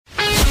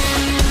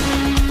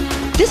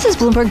This is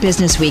Bloomberg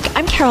Businessweek.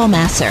 I'm Carol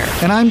Massar.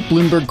 And I'm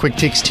Bloomberg Quick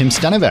Takes Tim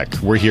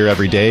Stenovec. We're here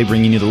every day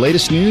bringing you the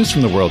latest news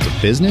from the worlds of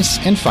business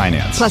and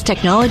finance. Plus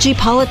technology,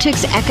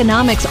 politics,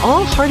 economics,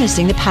 all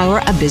harnessing the power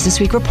of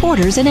Businessweek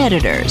reporters and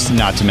editors.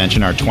 Not to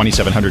mention our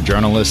 2,700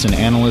 journalists and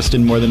analysts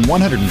in more than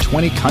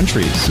 120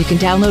 countries. You can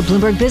download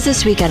Bloomberg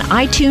Businessweek on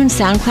iTunes,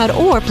 SoundCloud,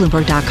 or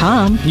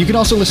Bloomberg.com. You can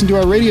also listen to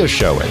our radio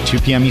show at 2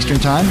 p.m. Eastern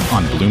Time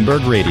on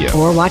Bloomberg Radio.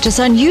 Or watch us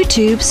on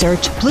YouTube.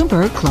 Search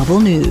Bloomberg Global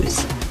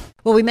News.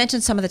 Well, we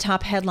mentioned some of the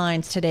top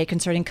headlines today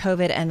concerning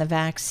COVID and the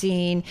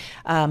vaccine,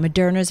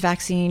 Moderna's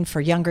vaccine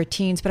for younger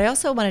teens. But I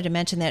also wanted to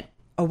mention that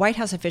a White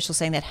House official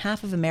saying that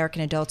half of American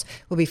adults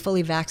will be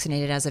fully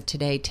vaccinated as of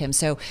today, Tim.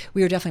 So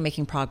we are definitely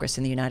making progress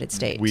in the United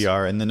States. We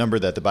are. And the number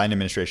that the Biden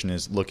administration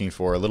is looking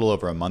for a little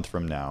over a month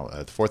from now,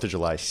 the 4th of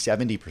July,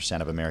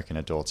 70% of American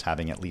adults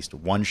having at least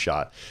one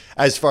shot.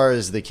 As far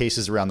as the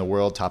cases around the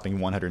world, topping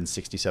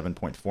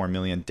 167.4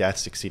 million,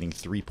 deaths exceeding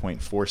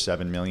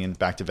 3.47 million.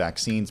 Back to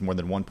vaccines, more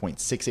than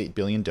 1.68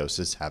 billion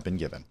doses have been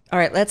given. All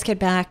right, let's get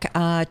back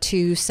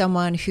to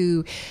someone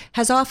who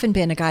has often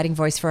been a guiding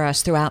voice for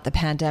us throughout the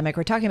pandemic.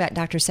 We're talking about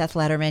Dr. Seth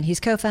Lederman. He's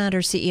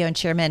co-founder, CEO, and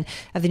chairman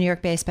of the New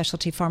York-based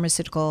specialty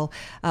pharmaceutical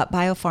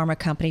biopharma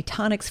company,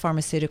 Tonix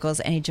Pharmaceuticals,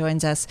 and he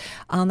joins us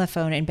on the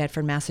phone in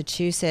Bedford,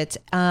 Massachusetts.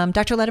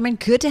 Dr. Lederman,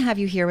 good to have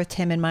you here with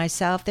Tim and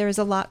myself. There is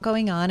a lot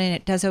going on, and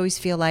it does always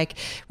feel like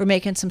we're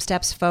making some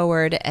steps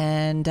forward.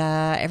 And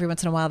every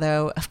once in a while,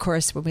 though, of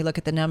course, when we look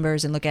at the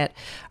numbers and look at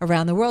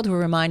around the world, we're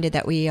reminded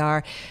that we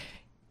are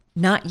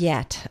not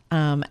yet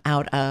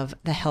out of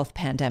the health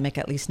pandemic,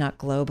 at least not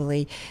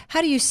globally. How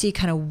do you see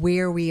kind of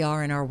where we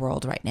are in our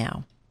world right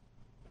now?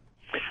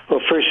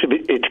 Well, first,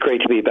 it's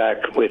great to be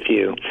back with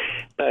you.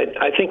 But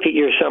I think that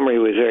your summary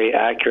was very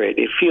accurate.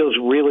 It feels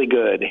really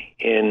good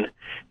in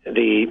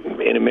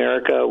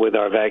America with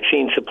our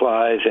vaccine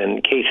supplies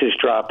and cases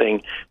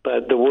dropping,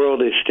 but the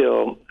world is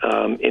still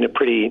in a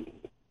pretty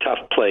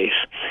tough place.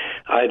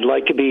 I'd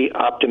like to be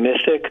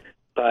optimistic,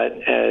 but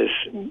as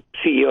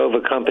CEO of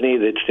a company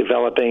that's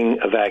developing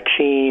a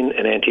vaccine,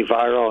 an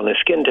antiviral, and a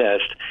skin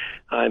test,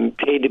 I'm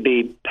paid to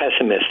be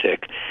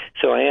pessimistic.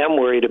 So I am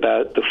worried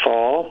about the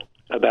fall,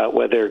 about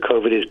whether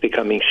COVID is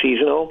becoming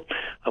seasonal.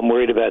 I'm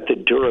worried about the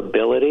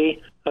durability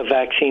of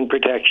vaccine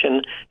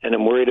protection, and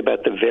I'm worried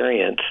about the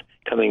variants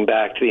coming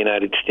back to the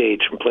United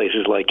States from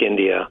places like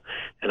India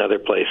and other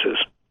places.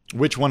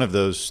 Which one of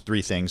those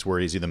three things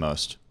worries you the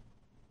most?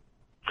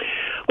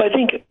 Well, I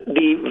think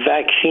the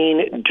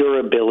vaccine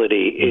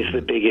durability is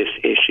the biggest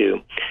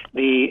issue.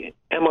 The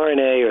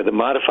mRNA or the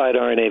modified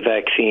RNA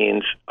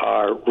vaccines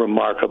are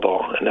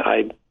remarkable, and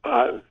I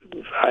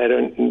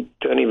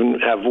don't even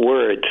have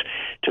words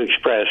to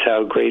express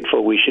how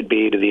grateful we should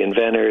be to the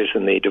inventors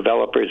and the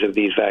developers of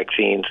these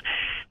vaccines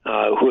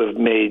who have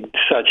made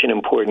such an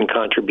important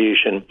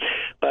contribution.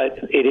 But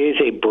it is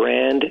a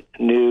brand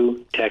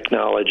new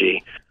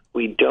technology.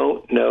 We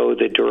don't know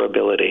the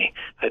durability.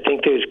 I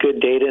think there's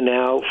good data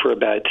now for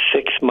about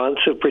 6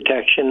 months of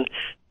protection,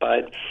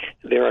 but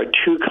there are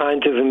two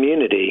kinds of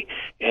immunity,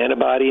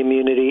 antibody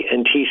immunity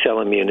and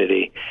T-cell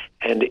immunity.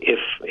 And if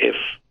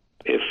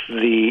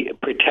the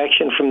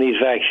protection from these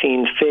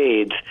vaccines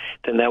fades,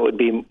 then that would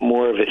be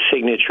more of a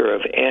signature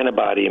of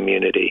antibody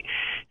immunity.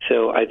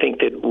 So I think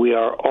that we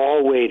are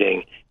all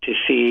waiting to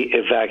see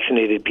if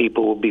vaccinated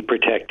people will be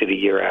protected a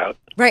year out.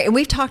 Right. And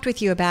we've talked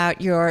with you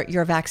about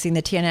your vaccine,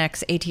 the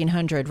Tonix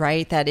 1800,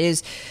 right? That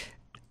is,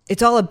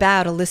 it's all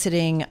about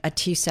eliciting a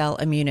T-cell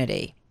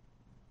immunity.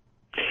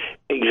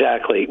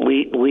 Exactly.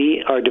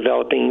 We are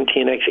developing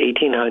Tonix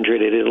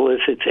 1800. It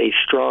elicits a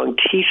strong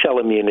T-cell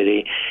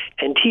immunity,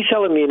 and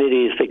T-cell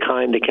immunity is the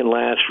kind that can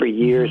last for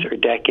years or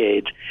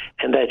decades,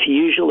 and that's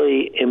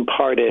usually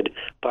imparted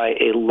by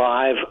a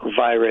live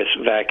virus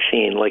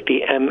vaccine, like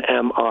the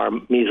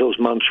MMR, measles,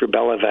 mumps,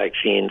 rubella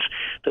vaccines.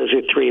 Those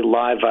are 3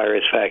 live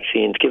virus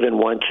vaccines given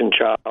once in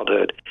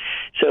childhood.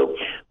 So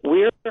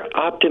we're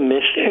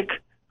optimistic.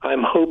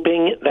 I'm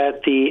hoping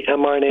that the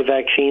mRNA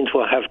vaccines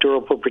will have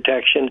durable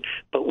protection,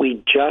 but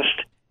we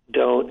just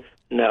don't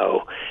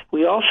know.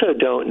 We also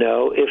don't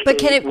know if but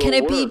can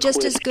it be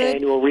just as good?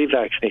 Annual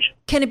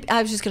revaccination.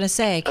 I was just going to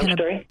say,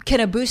 can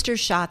a booster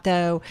shot,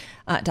 though,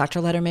 Dr.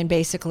 Lederman,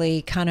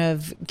 basically kind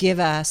of give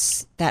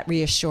us that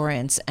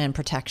reassurance and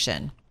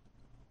protection?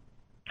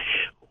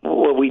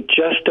 Well, we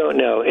just don't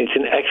know. It's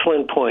an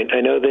excellent point.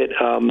 I know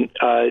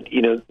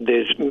that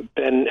there's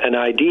been an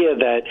idea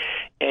that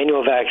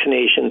annual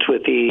vaccinations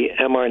with the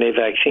mRNA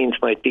vaccines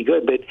might be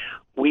good, but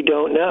we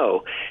don't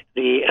know.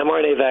 The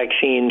mRNA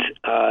vaccines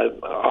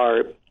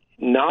are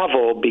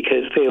novel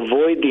because they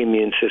avoid the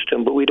immune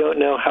system, but we don't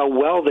know how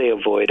well they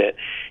avoid it.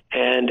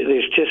 And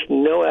there's just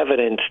no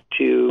evidence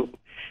to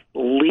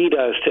lead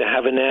us to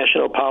have a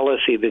national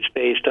policy that's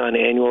based on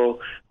annual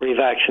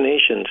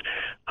revaccinations.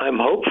 I'm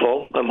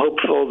hopeful. I'm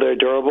hopeful they're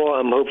durable.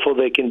 I'm hopeful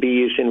they can be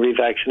used in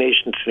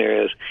revaccination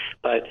scenarios,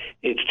 but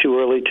it's too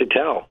early to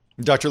tell.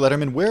 Dr.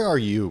 Lederman, where are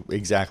you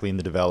exactly in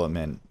the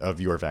development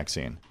of your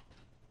vaccine?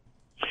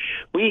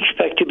 We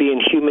expect to be in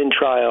human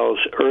trials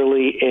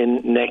early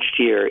in next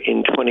year,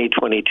 in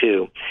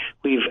 2022.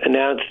 We've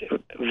announced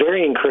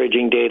very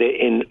encouraging data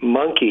in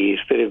monkeys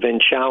that have been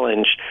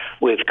challenged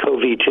with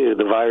CoV-2,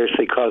 the virus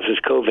that causes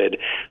COVID.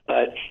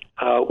 But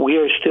we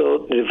are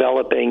still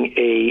developing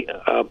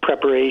a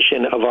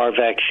preparation of our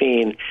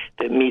vaccine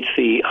that meets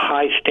the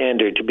high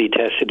standard to be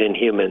tested in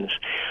humans.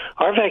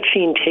 Our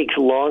vaccine takes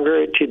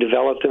longer to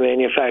develop the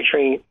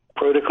manufacturing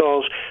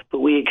protocols, but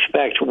we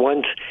expect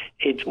once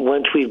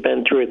we've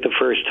been through it the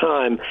first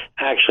time,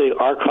 actually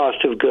our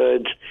cost of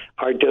goods,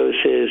 our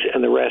doses,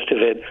 and the rest of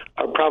it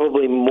are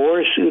probably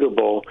more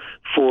suitable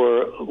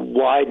for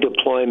wide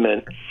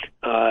deployment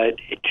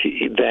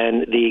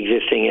than the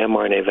existing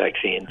mRNA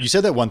vaccine. You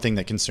said that one thing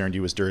that concerned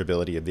you was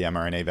durability of the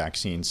mRNA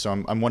vaccine. So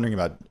I'm wondering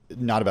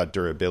not about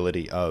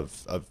durability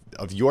of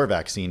your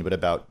vaccine, but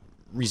about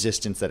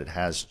resistance that it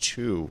has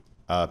to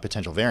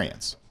potential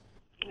variants.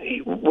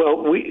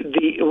 Well,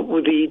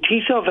 the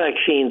T-cell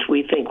vaccines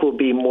we think will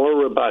be more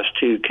robust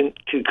to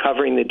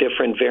covering the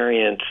different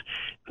variants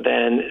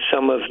than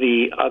some of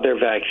the other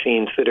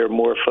vaccines that are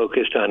more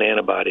focused on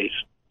antibodies.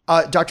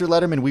 Dr.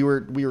 Lederman, we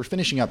were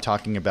finishing up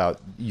talking about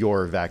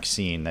your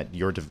vaccine that's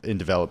in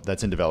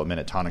development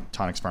at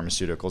Tonix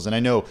Pharmaceuticals, and I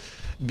know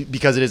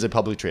because it is a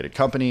publicly traded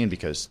company and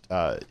because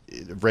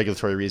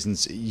regulatory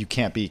reasons you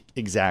can't be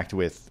exact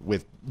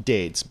with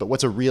dates. But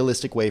what's a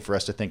realistic way for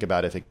us to think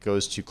about if it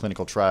goes to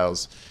clinical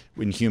trials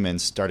in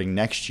humans starting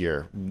next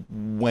year?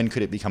 When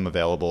could it become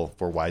available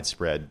for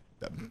widespread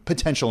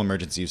potential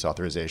emergency use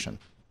authorization?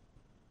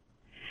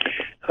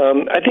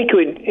 I think it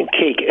would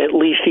take at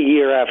least a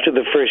year after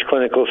the first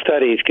clinical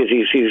studies, because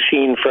as you've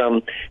seen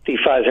from the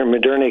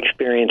Pfizer-Moderna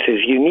experiences,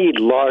 you need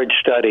large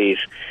studies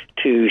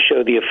to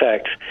show the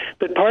effects.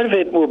 But part of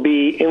it will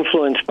be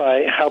influenced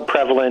by how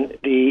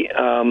prevalent the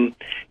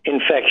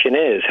infection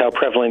is, how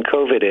prevalent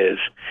COVID is.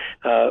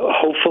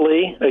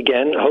 Hopefully,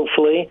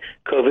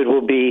 COVID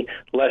will be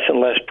less and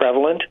less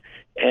prevalent,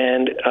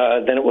 and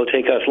then it will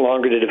take us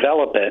longer to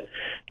develop it.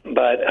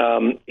 But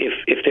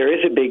if there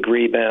is a big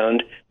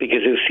rebound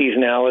because of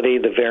seasonality,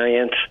 the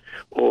variants,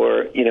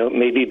 or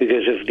maybe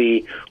because of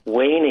the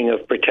waning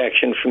of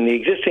protection from the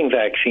existing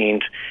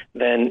vaccines,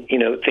 then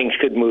things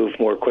could move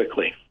more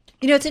quickly.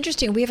 It's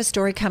interesting. We have a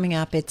story coming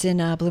up. It's in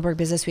Bloomberg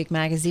Businessweek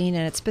magazine,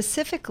 and it's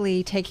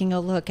specifically taking a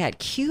look at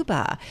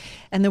Cuba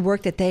and the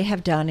work that they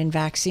have done in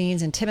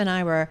vaccines. And Tim and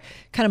I were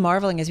kind of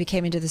marveling as we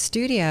came into the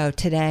studio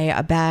today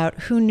about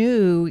who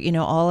knew,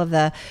 all of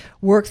the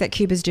work that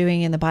Cuba's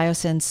doing in the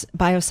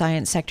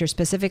bioscience sector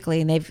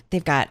specifically. And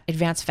they've got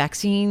advanced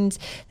vaccines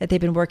that they've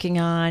been working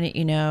on,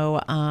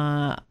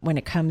 when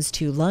it comes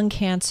to lung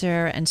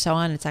cancer and so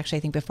on. It's actually,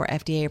 I think, before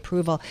FDA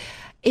approval.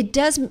 It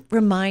does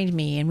remind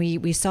me, and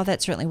we saw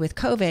that certainly with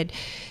COVID,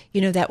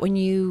 that when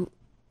you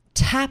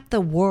tap the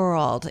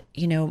world,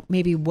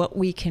 maybe what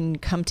we can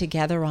come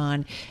together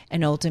on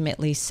and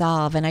ultimately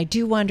solve. And I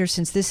do wonder,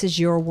 since this is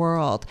your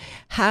world,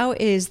 how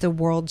is the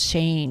world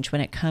change when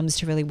it comes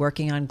to really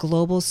working on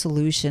global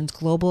solutions,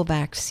 global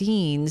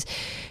vaccines,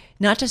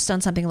 not just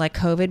on something like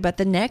COVID, but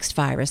the next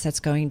virus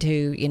that's going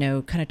to,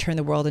 kind of turn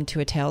the world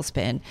into a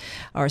tailspin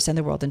or send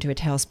the world into a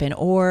tailspin,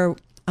 or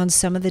on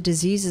some of the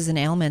diseases and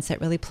ailments that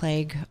really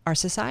plague our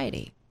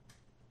society?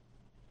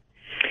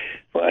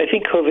 Well, I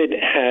think COVID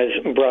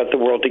has brought the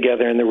world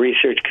together in the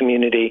research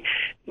community,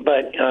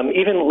 but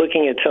even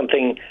looking at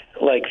something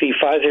like the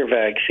Pfizer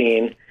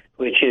vaccine,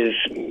 which is,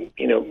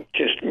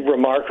 just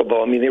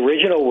remarkable. I mean, the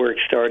original work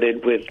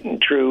started with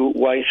Drew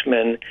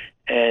Weissman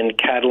and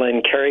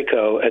Catalin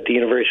Carrico at the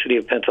University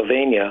of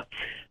Pennsylvania.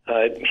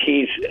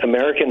 He's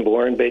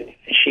American-born, but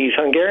she's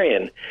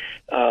Hungarian.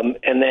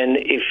 And then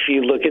if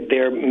you look at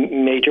their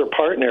major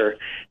partner,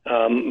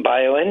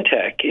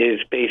 BioNTech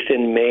is based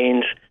in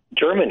Mainz,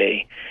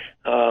 Germany,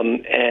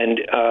 and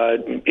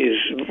is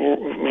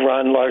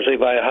run largely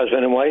by a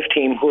husband and wife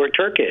team who are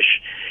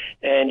Turkish.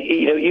 And,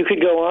 you could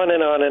go on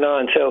and on and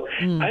on. So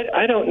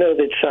I don't know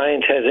that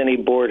science has any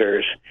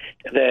borders,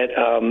 that,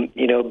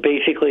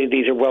 basically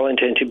these are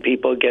well-intentioned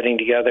people getting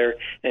together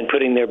and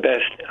putting their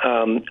best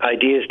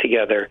ideas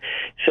together.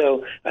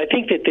 So I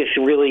think that this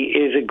really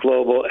is a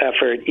global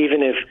effort,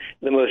 even if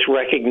the most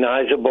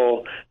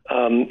recognizable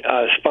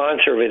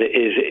sponsor of it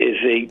is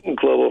a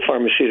global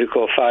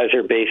pharmaceutical,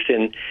 Pfizer, based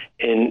in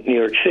New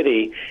York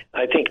City.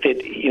 I think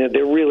that,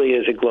 there really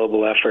is a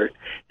global effort.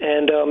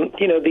 And,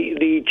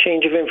 the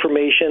change of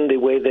information, the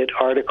way that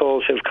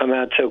articles have come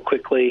out so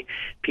quickly,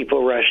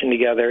 people rushing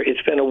together,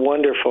 it's been a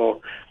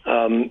wonderful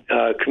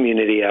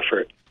community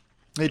effort.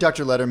 Hey,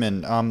 Dr.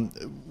 Lederman,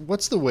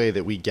 what's the way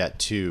that we get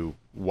to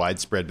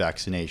widespread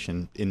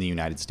vaccination in the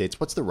United States?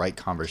 What's the right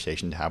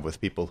conversation to have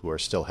with people who are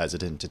still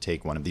hesitant to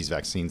take one of these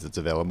vaccines that's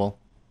available?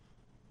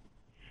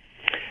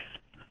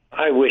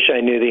 I wish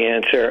I knew the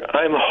answer.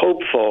 I'm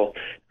hopeful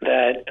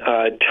that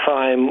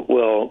time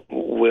will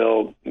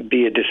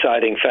be a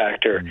deciding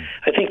factor.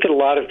 I think that a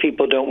lot of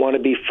people don't want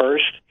to be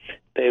first.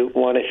 They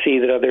want to see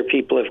that other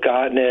people have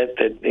gotten it,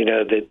 that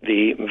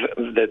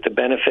that the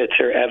benefits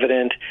are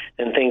evident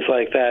and things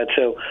like that.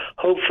 So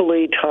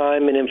hopefully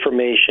time and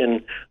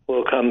information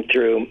will come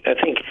through. I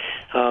think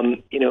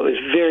it was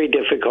very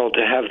difficult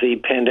to have the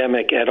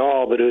pandemic at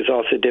all, but it was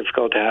also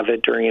difficult to have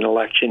it during an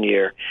election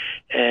year.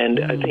 And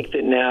I think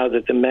that now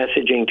that the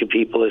messaging to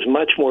people is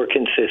much more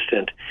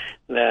consistent,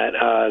 that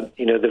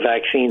the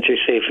vaccines are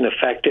safe and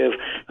effective,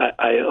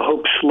 I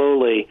hope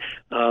slowly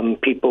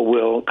people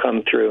will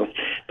come through.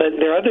 But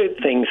there are other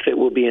things that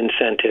will be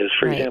incentives.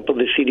 For example,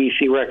 the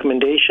CDC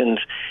recommendations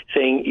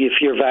saying if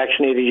you're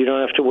vaccinated, you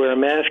don't have to wear a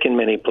mask in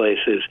many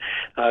places.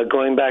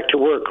 Going back to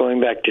work,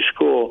 going back to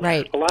school.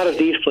 Right. A lot of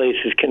these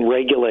places can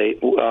regulate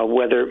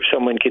whether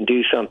someone can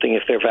do something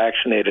if they're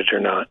vaccinated or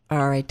not.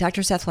 All right.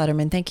 Dr. Seth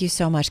Lederman, thank you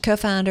so much.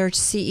 Co-founder,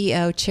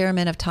 CEO,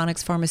 chairman of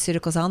Tonix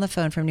Pharmaceuticals, on the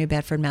phone from New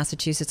Bedford,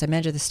 Massachusetts. I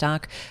measured the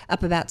stock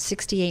up about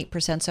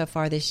 68% so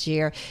far this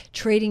year,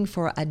 trading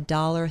for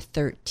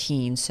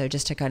 $1.13. So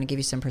just to kind of give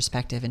you some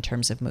perspective in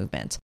terms of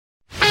movement.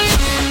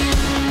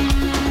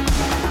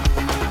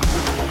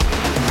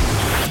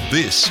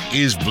 This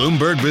is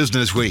Bloomberg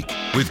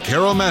Businessweek with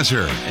Carol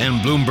Massar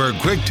and Bloomberg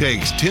Quick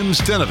Takes Tim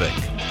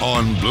Stenovec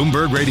on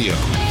Bloomberg Radio.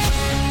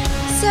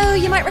 So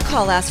you might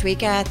recall last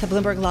week at the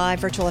Bloomberg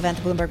Live virtual event,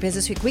 the Bloomberg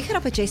Businessweek, we caught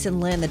up with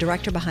Jason Lin, the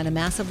director behind a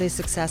massively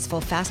successful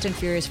Fast and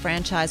Furious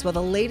franchise. Well,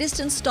 the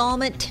latest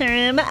installment,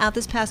 Tim, out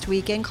this past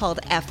weekend called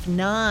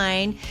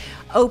F9,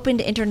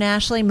 opened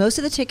internationally. Most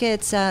of the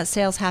tickets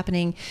sales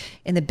happening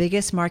in the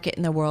biggest market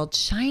in the world,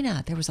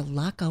 China. There was a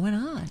lot going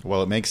on.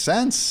 Well, it makes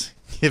sense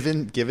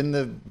given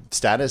the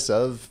status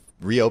of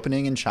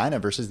reopening in China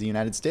versus the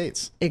United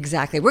States.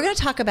 Exactly. We're going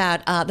to talk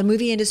about the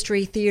movie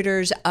industry,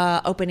 theaters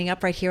opening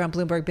up right here on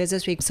Bloomberg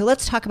Businessweek. So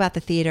let's talk about the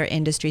theater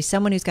industry,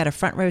 someone who's got a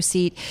front row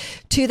seat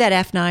to that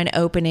F9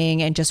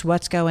 opening and just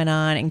what's going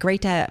on. And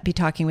great to be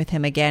talking with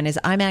him again is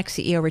IMAX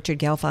CEO Richard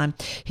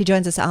Gelfond. He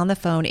joins us on the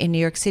phone in New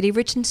York City.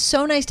 Richard,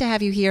 so nice to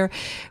have you here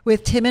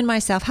with Tim and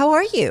myself. How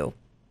are you?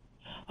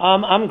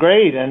 I'm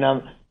great, and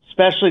I'm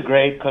especially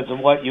great because of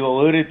what you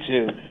alluded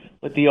to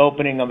with the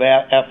opening of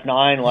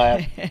F9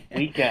 last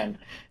weekend.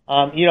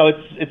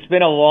 It's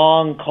been a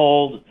long,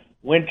 cold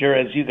winter,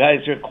 as you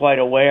guys are quite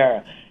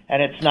aware,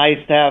 and it's nice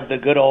to have the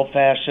good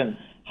old-fashioned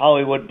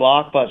Hollywood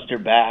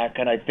blockbuster back.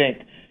 And I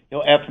think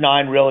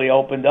F9 really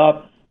opened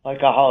up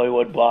like a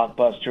Hollywood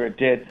blockbuster. It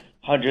did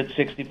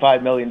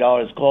 $165 million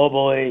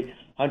globally,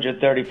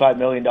 $135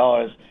 million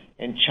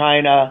in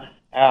China.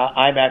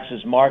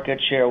 IMAX's market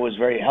share was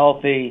very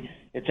healthy.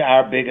 It's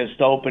our biggest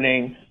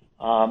opening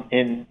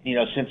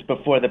since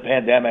before the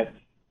pandemic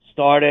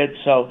started.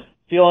 So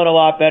feeling a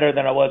lot better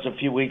than I was a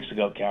few weeks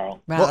ago,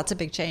 Carol. Wow, well, that's a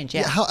big change.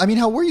 Yeah.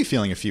 How were you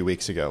feeling a few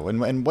weeks ago?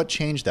 And what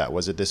changed that?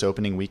 Was it this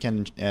opening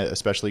weekend,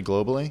 especially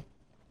globally?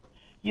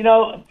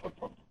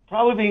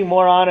 Probably being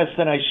more honest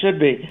than I should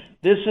be,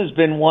 this has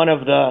been one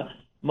of the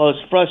most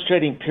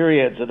frustrating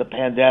periods of the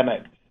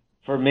pandemic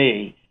for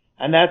me.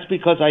 And that's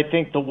because I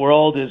think the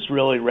world is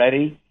really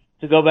ready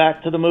to go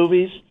back to the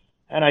movies.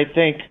 And I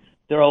think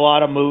there are a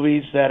lot of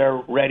movies that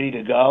are ready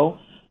to go.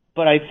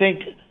 But I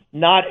think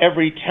not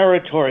every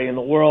territory in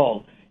the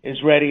world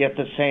is ready at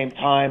the same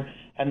time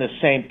and the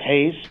same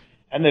pace.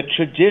 And the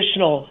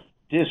traditional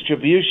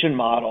distribution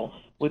model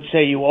would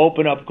say you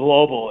open up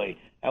globally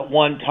at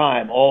one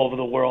time all over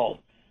the world.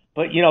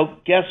 But,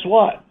 guess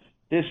what?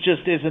 This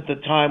just isn't the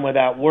time where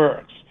that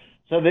works.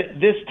 So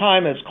this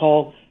time is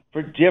called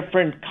for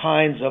different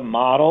kinds of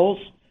models.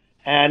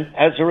 And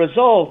as a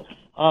result,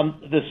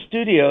 the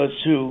studios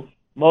who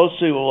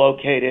mostly were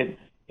located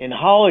in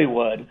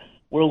Hollywood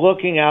were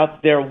looking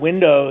out their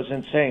windows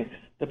and saying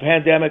the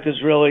pandemic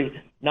is really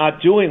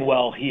not doing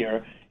well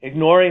here,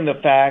 ignoring the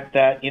fact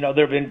that, there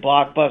have been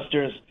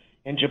blockbusters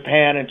in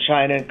Japan and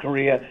China and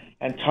Korea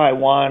and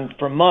Taiwan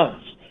for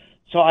months.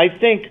 So I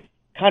think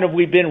kind of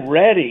we've been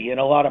ready in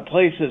a lot of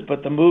places,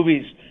 but the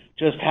movies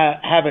just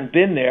haven't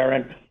been there.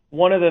 And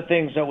one of the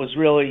things that was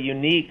really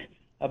unique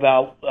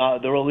about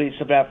the release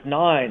of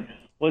F9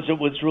 was it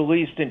was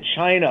released in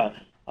China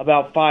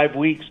about 5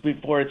 weeks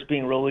before it's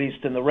being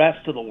released in the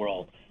rest of the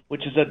world,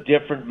 which is a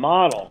different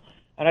model.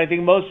 And I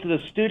think most of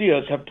the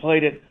studios have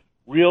played it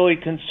really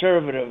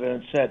conservative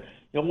and said,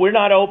 we're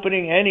not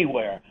opening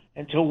anywhere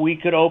until we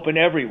could open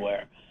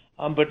everywhere.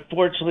 But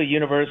fortunately,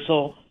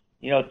 Universal,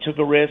 took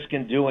a risk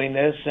in doing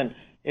this, and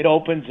it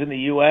opens in the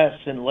U.S.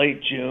 in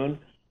late June.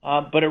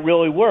 But it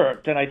really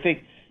worked. And I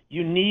think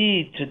you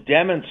need to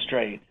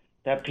demonstrate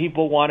that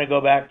people want to go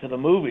back to the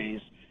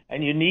movies,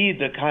 and you need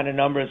the kind of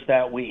numbers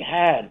that we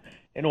had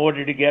in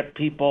order to get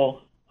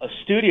people,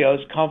 studios,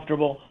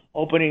 comfortable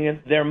opening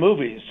their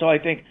movies. So I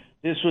think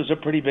this was a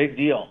pretty big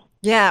deal.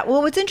 Yeah.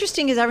 Well, what's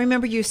interesting is I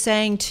remember you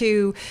saying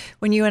too,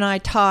 when you and I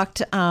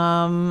talked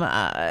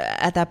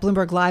at that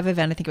Bloomberg Live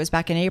event, I think it was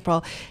back in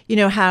April,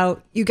 how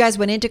you guys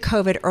went into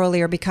COVID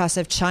earlier because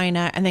of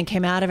China and then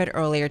came out of it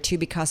earlier too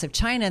because of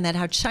China, and that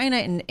how China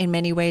in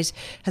many ways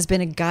has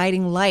been a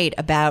guiding light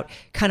about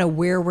kind of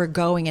where we're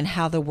going and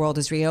how the world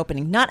is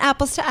reopening. Not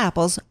apples to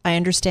apples, I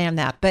understand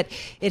that, but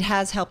it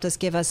has helped us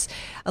give us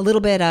a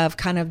little bit of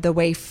kind of the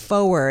way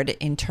forward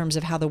in terms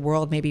of how the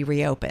world maybe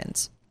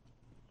reopens.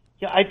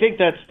 Yeah, I think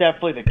that's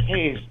definitely the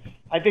case.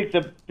 I think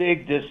the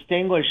big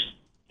distinguishing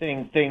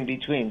thing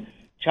between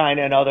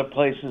China and other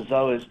places,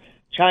 though, is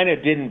China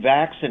didn't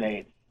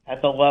vaccinate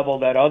at the level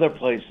that other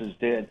places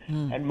did,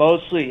 and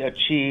mostly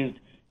achieved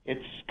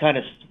its kind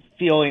of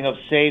feeling of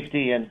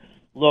safety and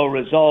low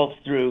results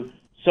through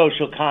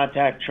social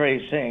contact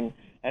tracing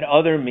and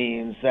other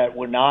means that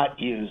were not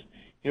used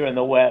here in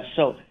the West.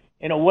 So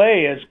in a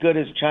way, as good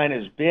as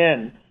China's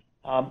been,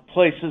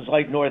 places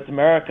like North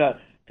America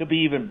could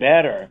be even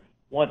better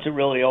once it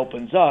really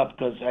opens up,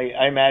 because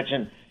I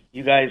imagine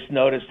you guys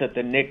noticed at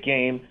the Knicks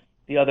game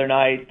the other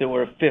night, there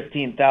were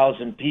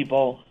 15,000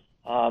 people,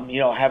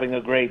 having a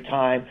great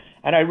time.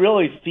 And I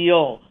really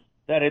feel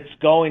that it's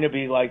going to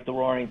be like the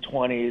Roaring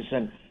 20s,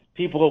 and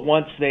people,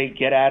 once they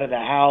get out of the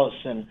house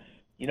and,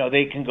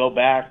 they can go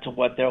back to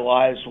what their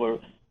lives were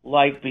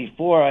like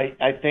before,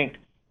 I think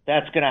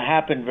that's going to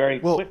happen very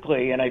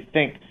quickly. And I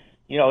think,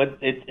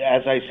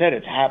 as I said,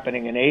 it's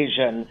happening in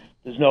Asia, and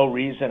there's no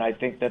reason I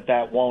think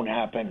that won't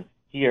happen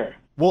here.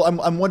 Well,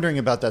 I'm wondering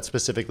about that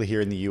specifically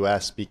here in the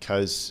U.S.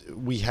 because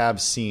we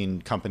have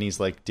seen companies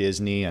like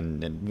Disney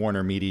and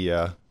Warner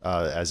Media,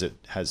 as it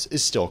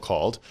is still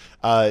called,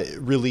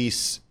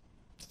 release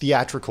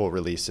theatrical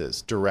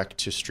releases direct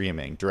to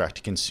streaming, direct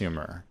to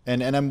consumer.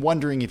 And I'm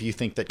wondering if you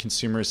think that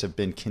consumers have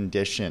been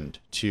conditioned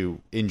to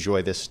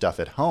enjoy this stuff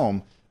at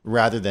home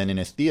rather than in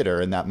a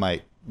theater, and that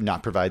might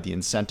not provide the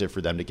incentive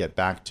for them to get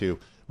back to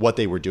what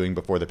they were doing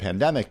before the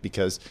pandemic,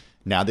 because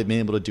now they've been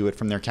able to do it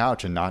from their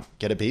couch and not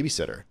get a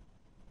babysitter.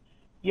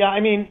 Yeah, I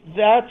mean,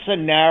 that's a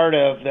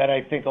narrative that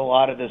I think a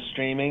lot of the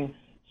streaming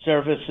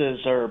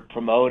services are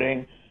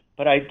promoting,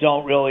 but I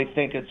don't really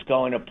think it's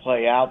going to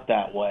play out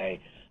that way.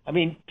 I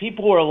mean,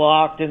 people were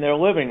locked in their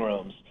living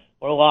rooms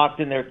or locked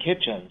in their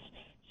kitchens.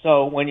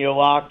 So when you're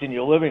locked in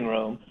your living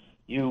room,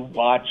 you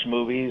watch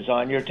movies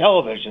on your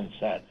television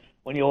set.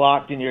 When you're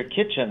locked in your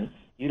kitchen,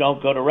 you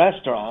don't go to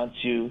restaurants,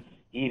 you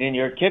eat in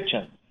your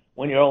kitchen.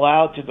 When you're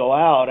allowed to go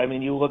out, I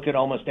mean, you look at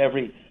almost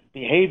every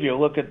behavior.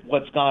 Look at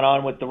what's gone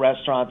on with the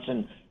restaurants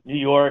in New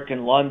York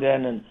and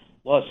London and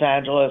Los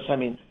Angeles. I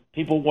mean,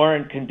 people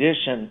weren't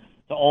conditioned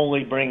to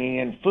only bringing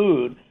in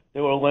food.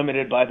 They were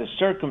limited by the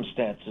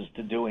circumstances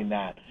to doing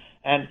that.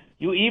 And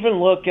you even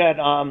look at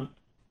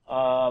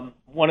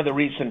one of the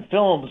recent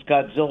films,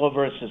 Godzilla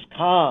versus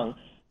Kong,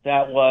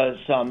 that was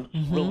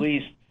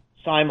released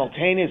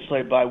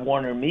simultaneously by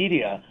Warner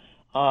Media.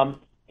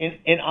 In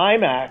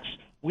IMAX,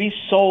 we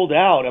sold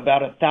out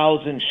about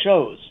 1,000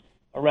 shows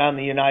around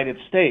the United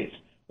States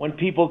when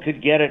people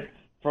could get it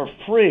for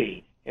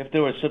free if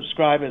there were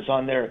subscribers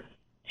on their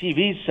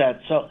TV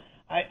set. So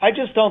I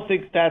just don't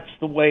think that's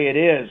the way it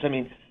is. I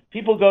mean,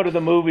 people go to the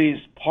movies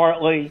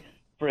partly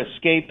for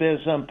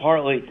escapism,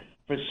 partly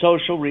for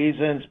social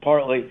reasons,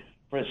 partly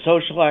for a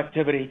social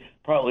activity,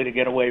 partly to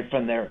get away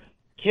from their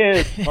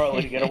kids,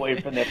 partly to get away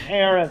from their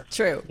parents.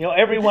 True.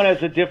 Everyone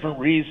has a different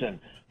reason.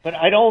 But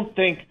I don't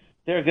think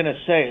they're going to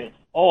say,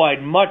 oh,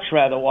 I'd much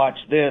rather watch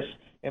this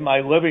in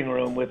my living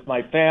room with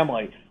my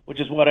family,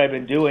 which is what I've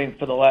been doing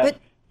for the last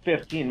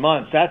 15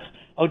 months. That's,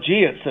 oh,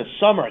 gee, it's the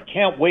summer. I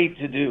can't wait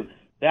to do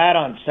that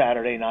on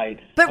Saturday night.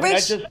 But Rich, I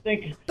just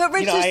think,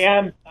 Rich, I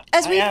am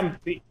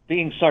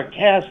being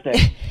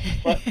sarcastic.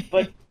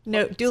 but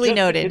no, duly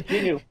noted.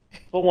 Continue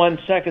for 1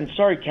 second.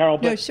 Sorry, Carol,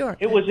 but sure.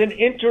 It was an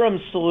interim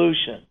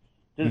solution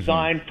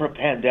designed for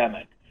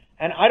pandemic.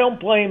 And I don't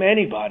blame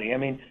anybody. I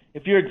mean,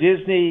 if you're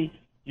Disney,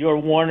 you're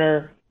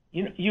Warner,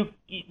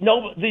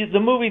 the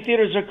movie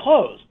theaters are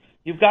closed.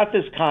 You've got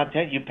this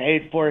content, you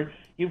paid for it,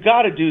 you've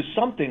got to do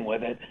something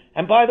with it.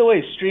 And by the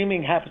way,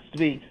 streaming happens to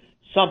be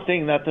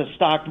something that the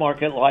stock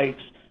market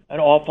likes an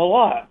awful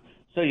lot.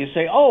 So you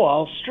say, oh,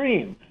 I'll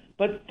stream.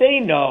 But they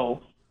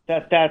know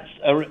that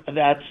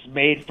that's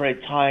made for a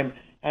time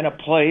and a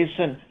place.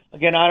 And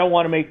again, I don't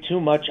want to make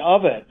too much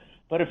of it.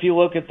 But if you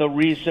look at the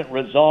recent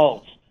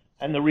results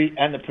and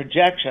the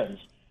projections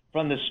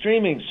from the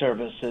streaming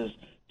services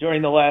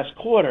during the last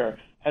quarter,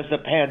 as the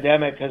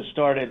pandemic has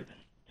started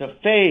to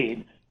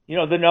fade,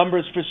 the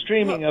numbers for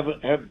streaming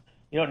have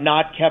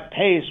not kept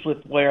pace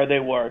with where they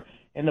were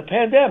in the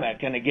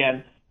pandemic. And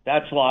again,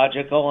 that's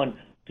logical, and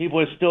people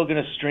are still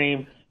going to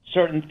stream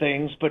certain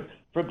things. But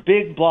for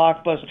big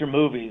blockbuster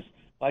movies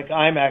like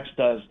IMAX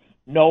does,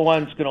 no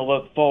one's going to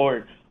look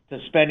forward to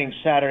spending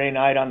Saturday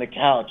night on the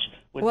couch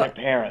with their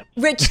parents.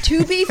 Rich,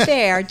 to be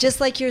fair,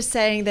 just like you're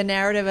saying, the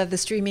narrative of the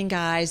streaming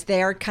guys,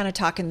 they're kind of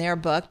talking their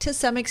book. To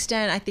some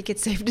extent, I think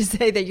it's safe to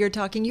say that you're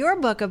talking your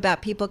book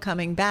about people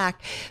coming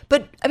back.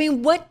 But, I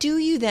mean, what do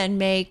you then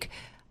make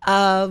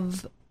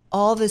of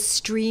all the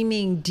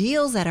streaming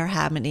deals that are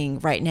happening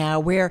right now.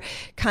 We're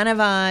kind of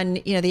on,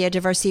 the edge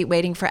of our seat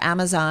waiting for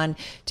Amazon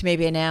to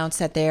maybe announce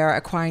that they're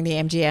acquiring the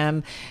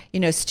MGM,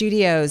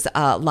 studios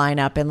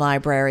lineup and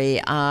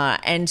library.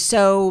 And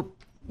so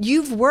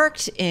you've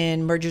worked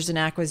in mergers and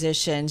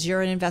acquisitions.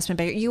 You're an investment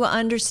banker. You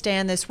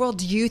understand this world.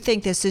 Do you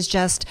think this is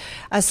just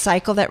a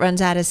cycle that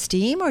runs out of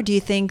steam, or do you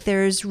think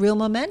there's real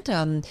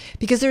momentum?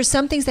 Because there's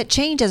some things that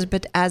change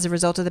as a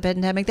result of the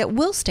pandemic that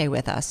will stay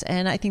with us.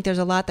 And I think there's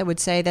a lot that would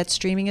say that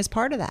streaming is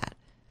part of that.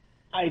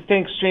 I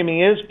think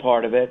streaming is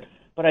part of it,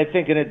 but I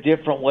think in a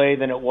different way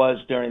than it was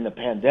during the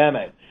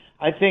pandemic.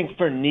 I think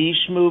for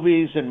niche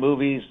movies and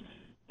movies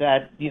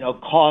that,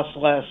 cost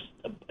less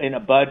in a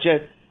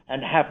budget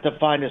and have to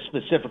find a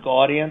specific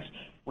audience,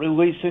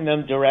 releasing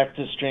them direct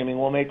to streaming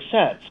will make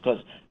sense because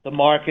the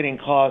marketing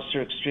costs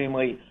are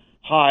extremely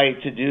high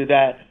to do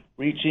that.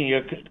 Reaching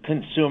your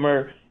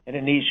consumer in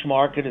a niche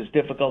market is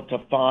difficult to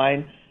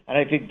find, and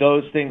I think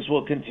those things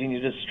will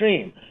continue to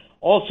stream.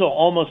 Also,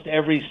 almost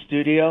every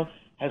studio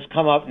has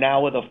come up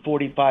now with a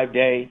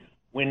 45-day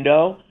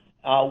window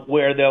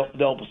where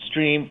they'll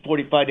stream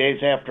 45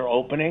 days after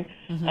opening.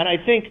 Mm-hmm. And I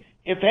think,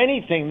 if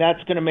anything,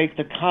 that's going to make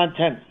the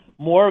content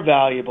more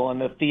valuable and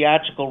the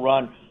theatrical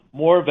run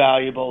more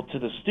valuable to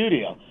the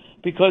studio.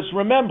 Because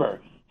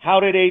remember, how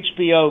did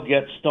HBO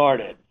get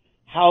started?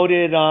 How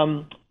did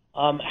Netflix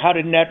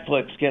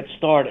get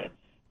started?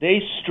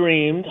 They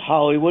streamed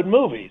Hollywood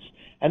movies,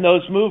 and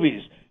those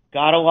movies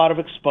got a lot of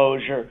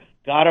exposure,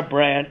 got a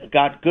brand,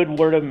 got good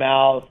word of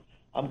mouth,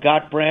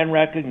 got brand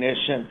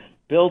recognition,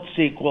 built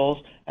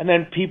sequels, and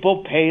then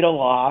people paid a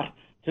lot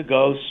to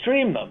go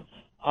stream them.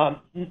 I'll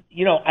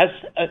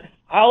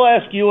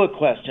ask you a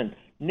question.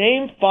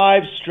 Name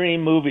 5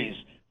 stream movies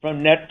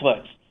from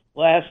Netflix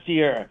last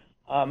year.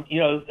 And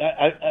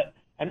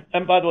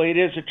by the way, it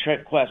is a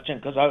trick question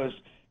because I was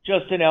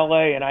just in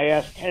LA and I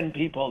asked 10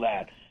 people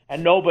that,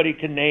 and nobody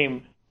can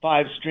name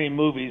 5 stream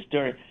movies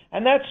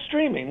and that's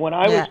streaming. When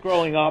I was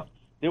growing up,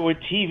 there were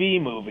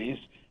TV movies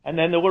and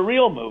then there were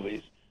real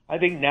movies. I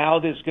think now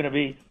there's going to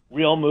be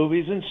real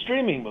movies and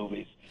streaming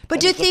movies. But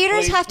do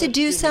theaters have to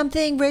do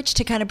something, Rich,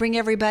 to kind of bring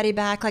everybody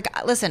back? Like,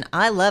 listen,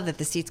 I love that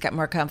the seats got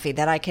more comfy,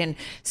 that I can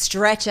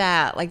stretch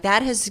out. Like,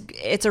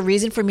 it's a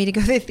reason for me to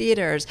go to the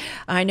theaters.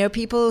 I know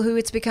people who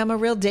it's become a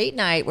real date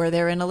night where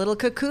they're in a little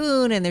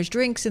cocoon and there's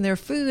drinks and there's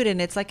food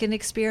and it's like an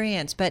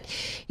experience. But,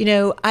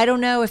 I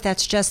don't know if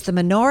that's just the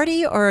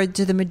minority or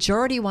do the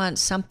majority want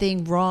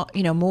something wrong,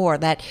 more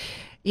that,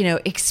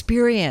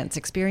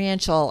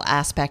 experiential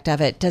aspect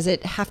of it. Does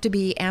it have to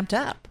be amped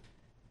up?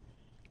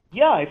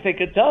 Yeah, I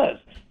think it does.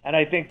 And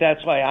I think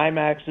that's why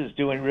IMAX is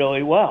doing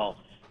really well.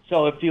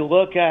 So if you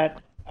look at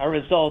our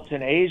results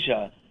in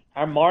Asia,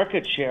 our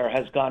market share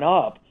has gone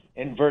up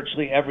in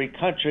virtually every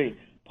country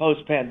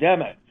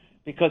post-pandemic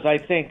because I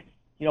think,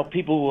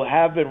 people who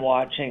have been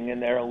watching in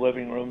their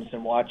living rooms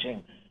and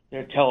watching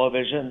their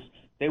televisions,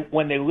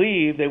 when they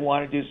leave, they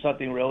want to do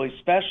something really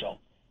special.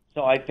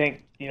 So I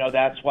think,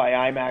 that's why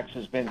IMAX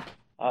has been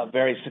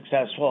very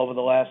successful over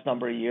the last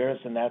number of years,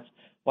 and that's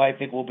why I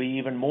think we'll be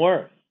even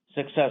more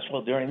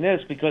successful during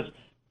this because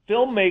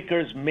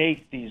filmmakers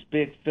make these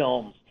big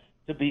films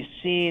to be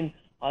seen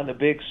on the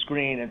big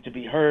screen and to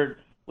be heard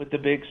with the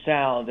big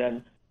sound.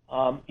 And,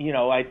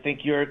 I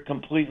think you're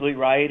completely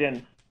right.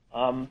 And,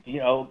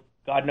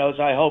 God knows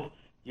I hope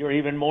you're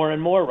even more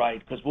and more right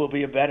because we'll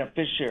be a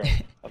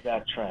beneficiary of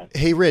that trend.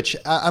 Hey, Rich,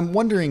 I'm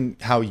wondering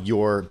how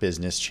your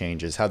business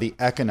changes, how the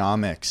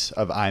economics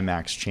of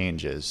IMAX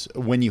changes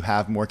when you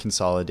have more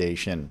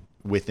consolidation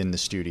within the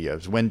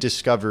studios, when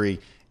Discovery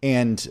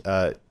and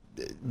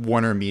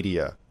Warner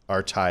Media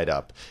are tied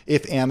up.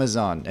 If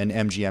Amazon and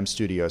MGM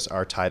Studios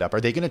are tied up,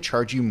 are they going to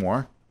charge you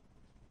more?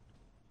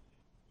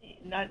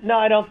 No,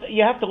 I don't.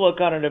 You have to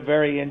look on it a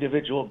very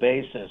individual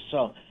basis.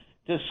 So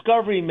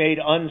Discovery made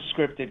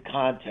unscripted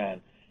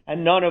content,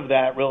 and none of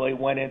that really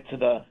went into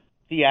the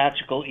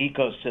theatrical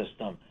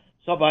ecosystem.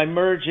 So by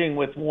merging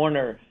with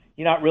Warner,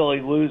 you're not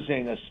really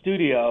losing a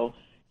studio.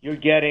 You're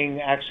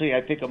getting, actually,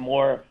 I think, a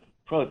more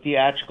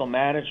pro-theatrical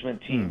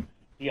management team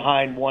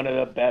behind one of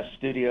the best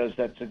studios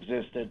that's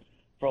existed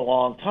for a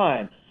long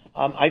time.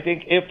 I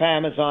think if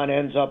Amazon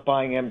ends up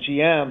buying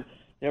MGM,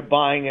 they're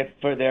buying it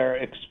for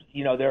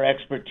their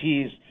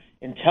expertise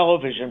in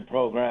television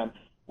programming,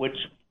 which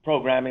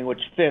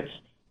fits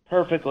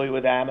perfectly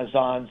with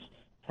Amazon's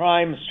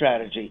Prime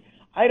strategy.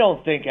 I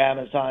don't think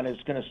Amazon is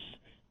going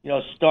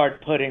to,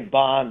 start putting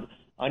Bond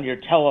on your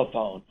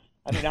telephone.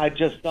 I mean, I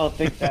just don't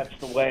think that's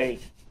the way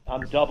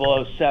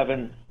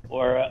 007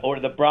 or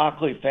the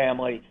Broccoli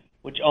family,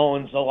 which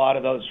owns a lot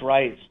of those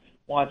rights,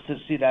 wants to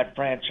see that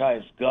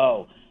franchise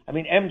go. I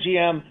mean,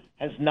 MGM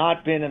has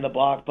not been in the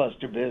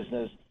blockbuster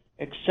business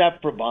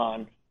except for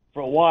Bond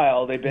for a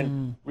while. They've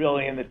been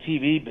really in the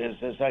TV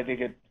business. I think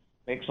it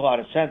makes a lot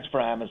of sense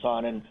for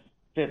Amazon and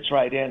fits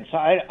right in. So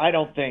I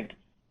don't think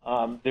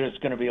there's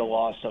going to be a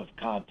loss of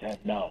content,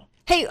 no.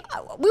 Hey,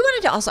 we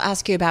wanted to also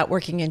ask you about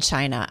working in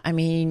China. I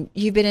mean,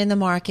 you've been in the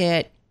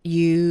market.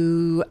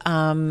 You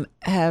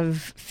have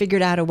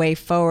figured out a way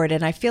forward,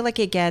 and I feel like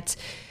it gets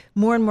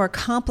more and more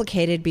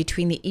complicated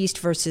between the East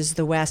versus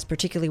the West,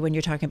 particularly when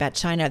you're talking about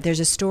China. There's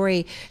a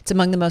story, it's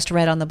among the most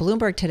read on the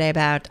Bloomberg today,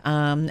 about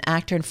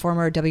actor and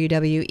former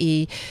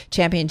WWE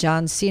champion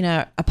John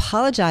Cena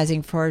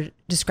apologizing for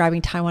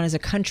describing Taiwan as a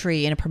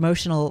country in a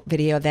promotional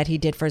video that he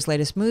did for his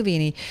latest movie,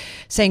 and he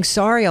saying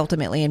sorry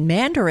ultimately in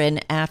Mandarin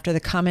after the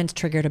comments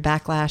triggered a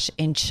backlash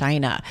in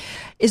China.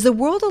 Is the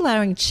world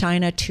allowing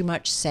China too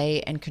much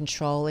say and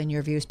control in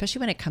your view, especially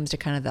when it comes to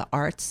kind of the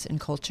arts and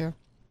culture?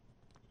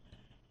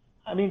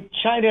 I mean,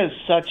 China is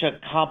such a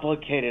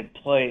complicated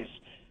place,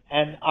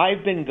 and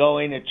I've been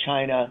going to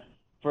China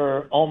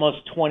for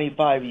almost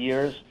 25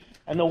 years,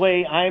 and the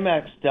way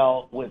IMAX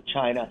dealt with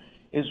China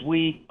is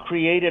we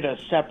created a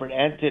separate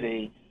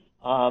entity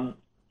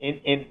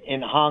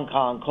in Hong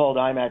Kong called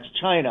IMAX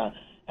China,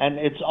 and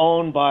it's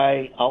owned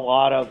by a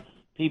lot of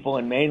people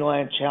in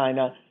mainland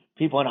China,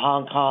 people in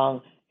Hong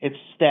Kong. It's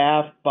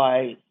staffed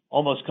by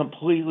almost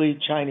completely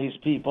Chinese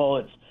people.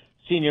 Its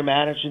senior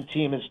management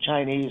team is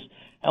Chinese.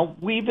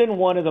 And we've been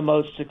one of the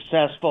most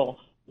successful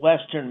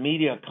Western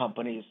media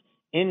companies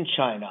in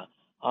China.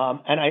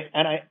 And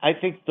I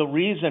think the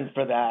reason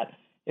for that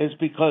is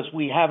because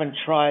we haven't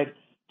tried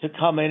to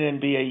come in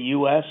and be a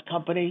U.S.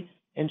 company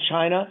in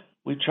China.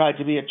 We tried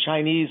to be a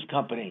Chinese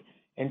company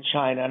in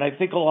China. And I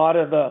think a lot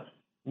of the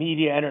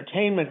media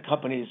entertainment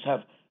companies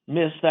have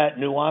missed that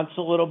nuance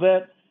a little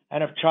bit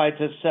and have tried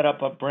to set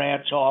up a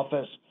branch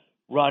office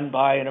run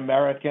by an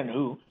American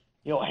who,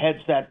 heads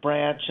that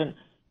branch. And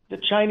the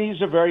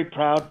Chinese are very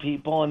proud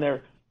people,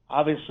 and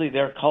obviously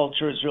their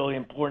culture is really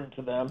important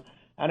to them.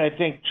 And I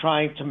think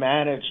trying to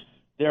manage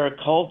their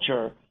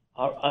culture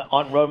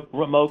on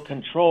remote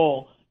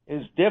control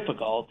is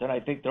difficult, and I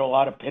think there are a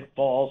lot of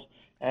pitfalls,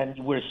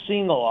 and we're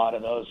seeing a lot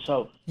of those.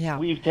 So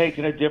We've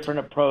taken a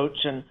different approach,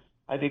 and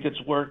I think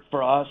it's worked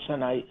for us,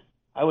 and I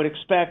would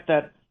expect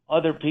that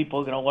other people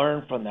are going to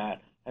learn from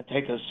that and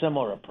take a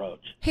similar approach.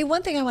 Hey,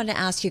 one thing I wanted to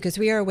ask you, because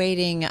we are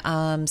awaiting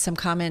some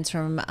comments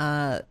from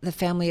the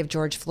family of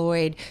George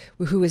Floyd,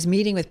 who was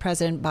meeting with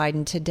President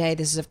Biden today.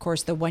 This is, of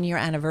course, the one-year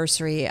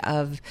anniversary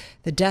of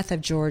the death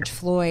of George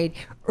Floyd.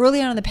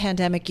 Early on in the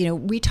pandemic,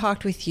 we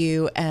talked with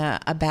you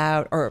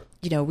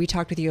we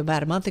talked with you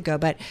about a month ago,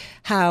 but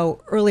how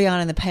early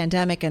on in the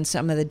pandemic and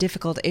some of the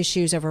difficult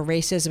issues over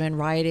racism and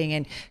rioting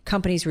and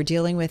companies were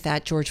dealing with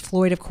that. George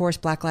Floyd, of course,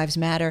 Black Lives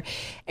Matter.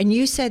 And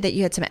you said that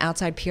you had some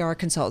outside PR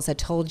consultants that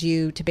told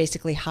you to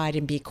basically hide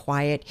and be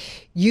quiet.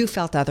 You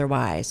felt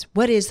otherwise.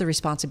 What is the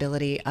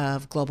responsibility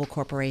of global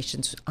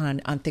corporations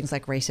on things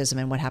like racism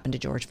and what happened to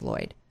George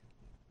Floyd?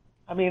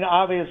 I mean,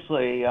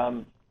 obviously,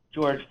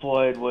 George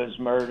Floyd was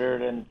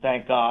murdered, and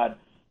thank God,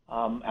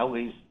 at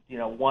least,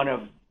 one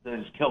of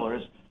his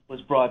killers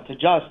was brought to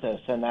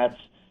justice, and that's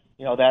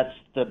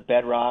the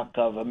bedrock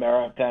of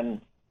America,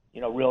 and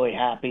really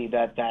happy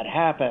that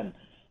happened.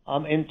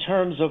 In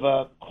terms of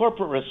a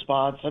corporate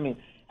response, I mean,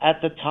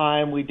 at the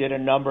time we did a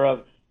number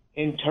of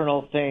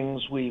internal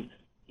things. We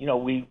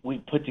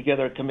put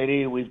together a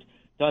committee. We've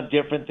done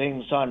different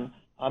things on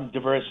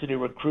diversity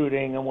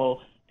recruiting, and we'll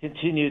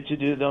continue to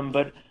do them.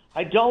 But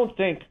I don't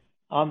think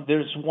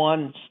there's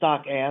one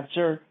stock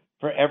answer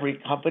for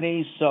every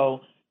company.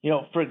 So,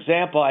 for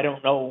example, I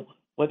don't know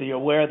whether you're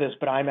aware of this,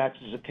 but IMAX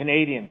is a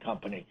Canadian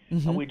company,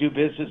 and we do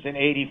business in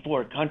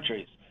 84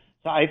 countries.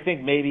 So I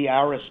think maybe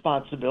our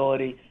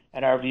responsibility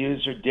and our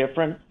views are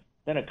different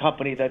than a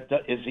company that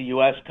is a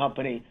U.S.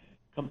 company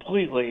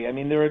completely. I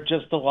mean, there are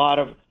just a lot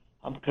of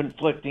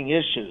conflicting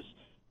issues.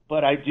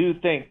 But I do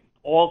think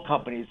all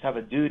companies have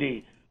a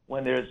duty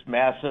when there's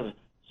massive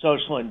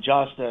social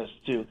injustice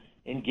to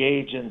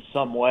engage in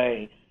some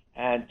way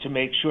and to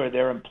make sure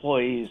their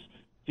employees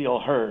feel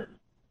heard.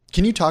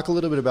 Can you talk a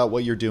little bit about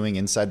what you're doing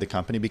inside the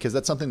company? Because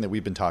that's something that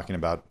we've been talking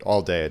about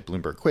all day at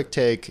Bloomberg Quick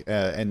Take,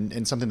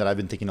 and something that I've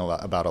been thinking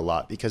about a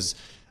lot. Because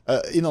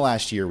in the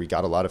last year, we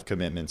got a lot of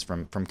commitments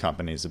from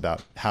companies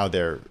about how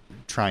they're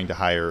trying to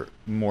hire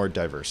more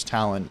diverse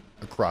talent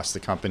across the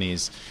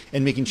companies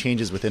and making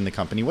changes within the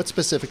company. What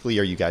specifically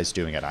are you guys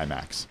doing at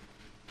IMAX?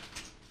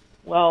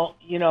 Well,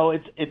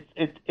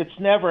 it's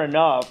never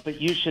enough, but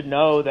you should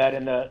know that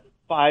in the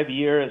 5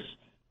 years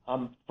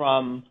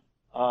from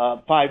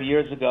 5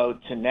 years ago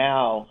to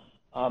now,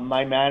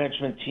 my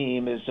management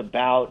team is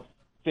about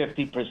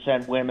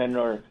 50% women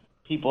or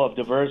people of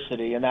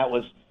diversity, and that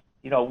was,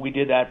 we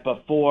did that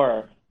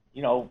before,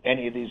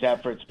 any of these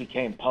efforts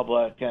became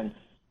public, and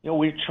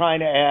we're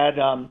trying to add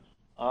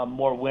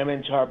more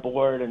women to our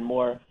board and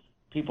more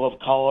people of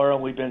color,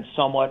 and we've been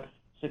somewhat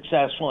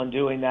successful in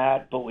doing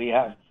that, but we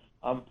have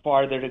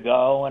farther to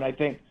go. And I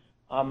think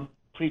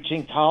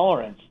preaching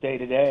tolerance day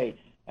to day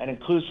and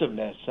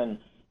inclusiveness, and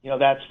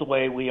that's the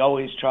way we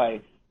always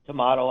try to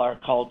model our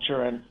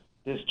culture, and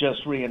this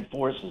just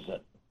reinforces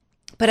it.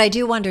 But I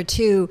do wonder,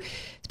 too,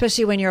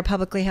 especially when you're a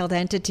publicly held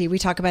entity, we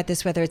talk about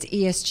this, whether it's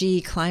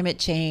ESG, climate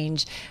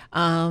change,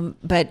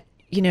 but,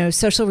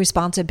 social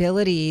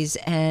responsibilities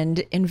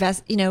and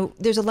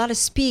there's a lot of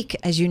speak,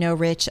 as you know,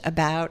 Rich,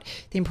 about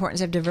the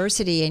importance of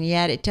diversity. And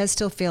yet it does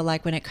still feel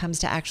like when it comes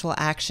to actual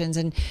actions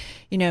and,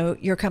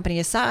 your company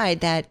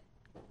aside, that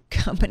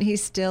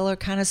companies still are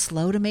kind of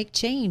slow to make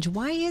change.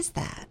 Why is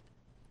that?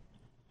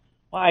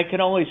 Well, I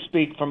can only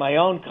speak for my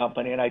own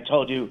company, and I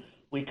told you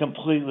we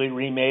completely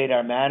remade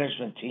our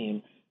management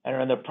team and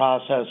are in the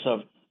process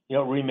of,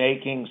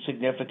 remaking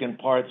significant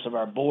parts of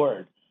our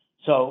board.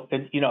 So,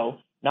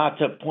 not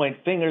to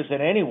point fingers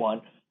at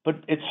anyone,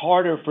 but it's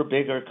harder for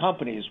bigger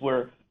companies.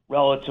 We're a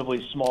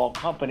relatively small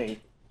company,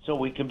 so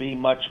we can be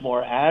much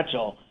more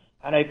agile.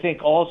 And I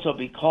think also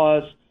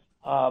because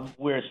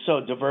we're so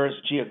diverse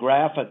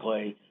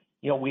geographically,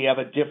 we have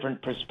a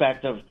different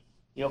perspective,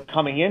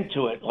 coming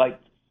into it. Like,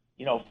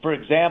 for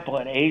example,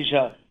 in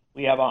Asia,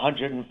 we have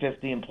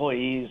 150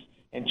 employees.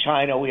 In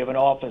China, we have an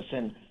office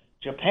in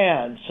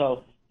Japan.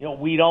 So,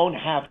 we don't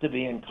have to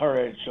be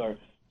encouraged or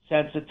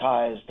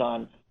sensitized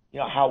on,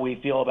 how we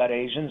feel about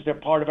Asians. They're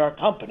part of our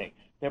company.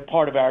 They're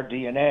part of our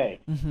DNA.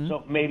 Mm-hmm.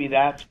 So maybe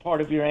that's part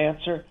of your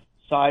answer,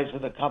 size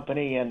of the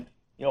company and,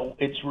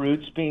 its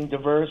roots being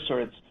diverse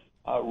or its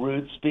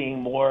roots being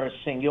more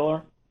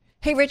singular.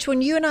 Hey, Rich,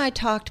 when you and I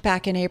talked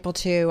back in April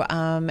too,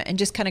 and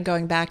just kind of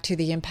going back to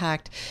the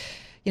impact,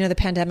 the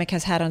pandemic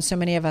has had on so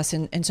many of us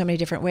in so many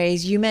different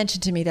ways, you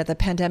mentioned to me that the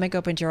pandemic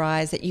opened your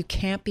eyes that you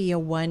can't be a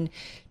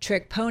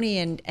one-trick pony.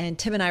 And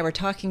Tim and I were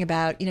talking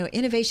about,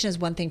 innovation is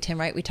one thing, Tim,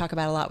 right? We talk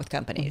about a lot with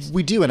companies.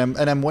 We do, and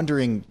I'm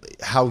wondering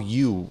how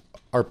you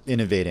are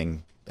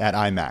innovating at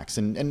IMAX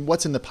and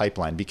what's in the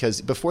pipeline,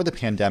 because before the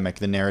pandemic,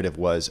 the narrative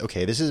was,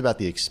 okay, this is about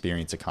the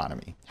experience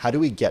economy. How do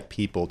we get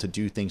people to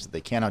do things that they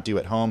cannot do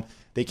at home,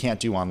 they can't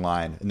do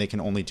online, and they can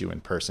only do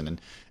in person?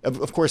 And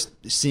of course,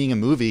 seeing a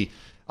movie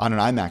on an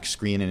IMAX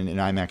screen in an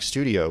IMAX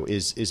studio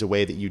is a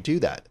way that you do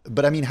that.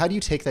 But I mean, how do you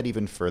take that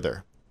even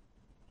further?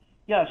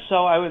 Yeah,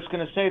 so I was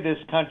going to say this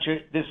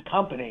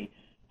company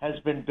has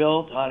been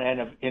built on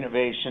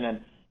innovation,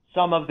 and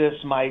some of this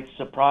might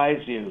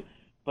surprise you,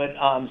 but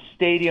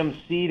stadium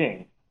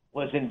seating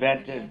was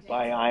invented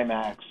by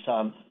IMAX.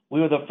 We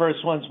were the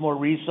first ones more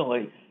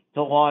recently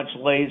to launch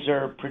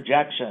laser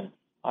projection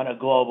on a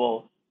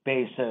global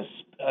basis,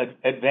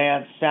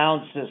 advanced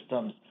sound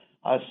systems,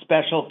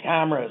 special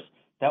cameras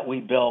that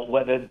we built,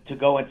 whether to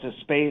go into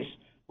space,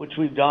 which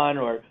we've done,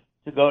 or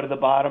to go to the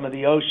bottom of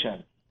the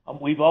ocean.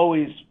 We've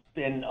always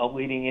been a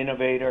leading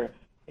innovator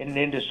in an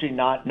industry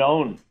not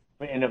known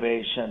for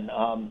innovation,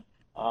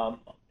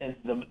 in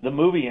the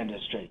movie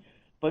industry.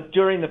 But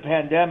during the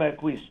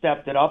pandemic, we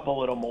stepped it up a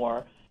little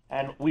more,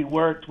 and we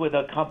worked with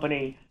a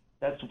company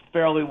that's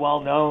fairly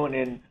well known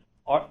in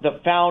the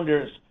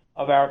founders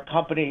of our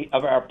company,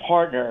 of our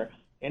partner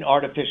in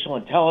artificial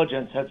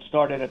intelligence, had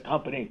started a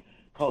company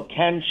called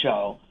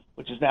Kensho,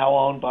 which is now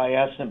owned by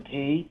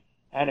S&P,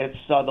 and it's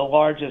the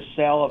largest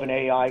sale of an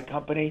AI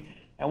company,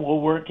 and we're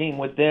working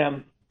with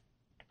them.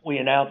 We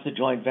announced a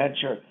joint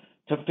venture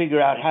to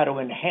figure out how to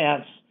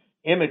enhance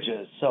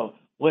images, so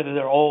whether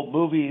they're old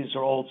movies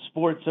or old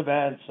sports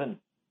events, and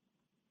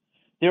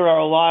there are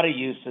a lot of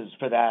uses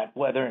for that,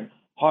 whether in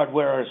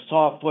hardware or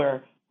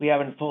software. We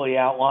haven't fully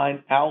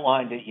outlined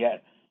it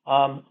yet.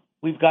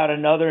 We've got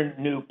another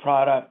new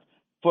product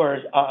for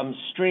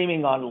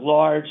streaming on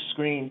large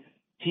screen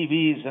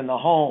TVs in the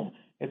home.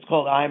 It's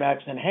called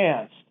IMAX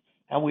Enhanced,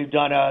 and we've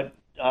done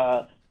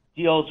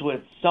deals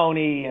with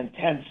Sony and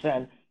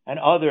Tencent and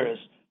others,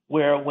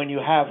 where when you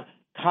have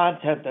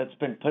content that's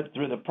been put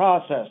through the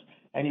process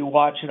and you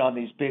watch it on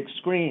these big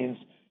screens,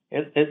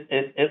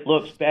 it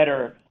looks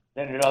better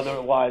than it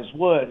otherwise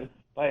would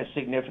by a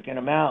significant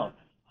amount.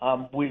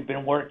 We've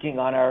been working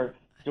on our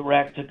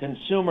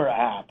direct-to-consumer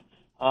app.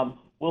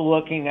 We're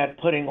looking at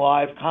putting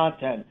live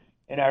content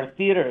in our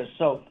theaters.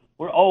 So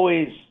we're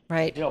always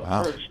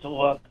urged to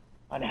look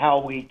on how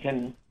we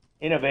can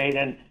innovate.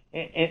 And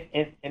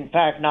in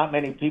fact, not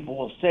many people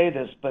will say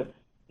this, but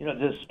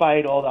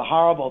despite all the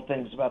horrible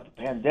things about the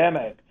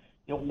pandemic,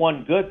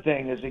 one good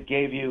thing is it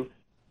gave you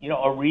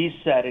a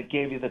reset. It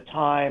gave you the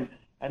time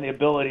and the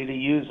ability to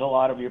use a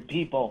lot of your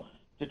people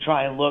to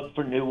try and look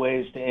for new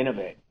ways to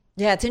innovate.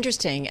 Yeah, it's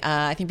interesting.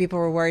 I think people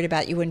were worried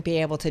about you wouldn't be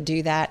able to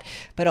do that,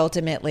 but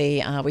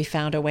ultimately we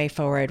found a way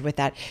forward with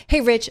that. Hey,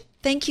 Rich,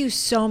 thank you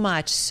so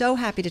much. So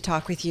happy to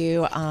talk with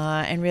you,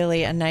 and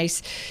really a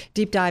nice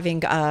deep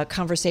diving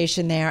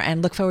conversation there,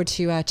 and look forward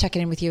to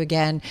checking in with you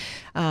again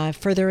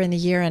further in the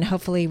year, and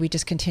hopefully we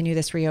just continue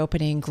this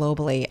reopening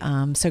globally.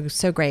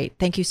 So great.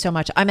 Thank you so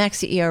much.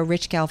 IMAX CEO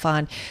Rich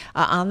Gelfond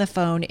on the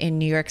phone in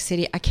New York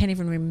City. I can't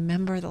even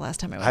remember the last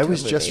time I went to a movie. I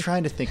was just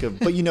trying to think of,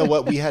 but you know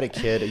what? We had a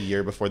kid a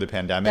year before the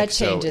pandemic. That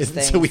changes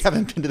things. So we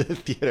haven't been to the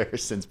theater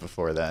since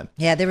before then.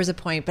 Yeah, there was a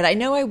point, but I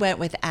know I went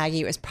with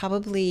Aggie. It was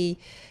probably...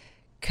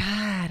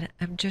 God,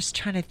 I'm just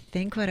trying to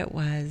think what it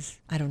was.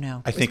 I don't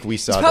know. I think we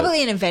saw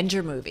probably an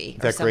Avenger movie.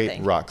 That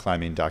great rock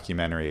climbing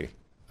documentary.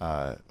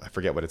 I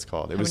forget what it's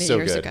called. It was so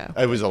good. Ago?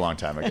 It was a long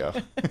time ago.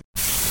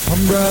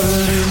 I'm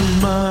driving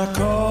in my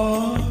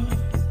car.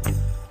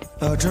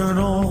 I turn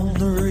on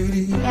the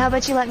radio. How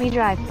about you let me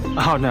drive?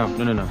 Oh, no.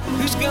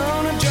 Who's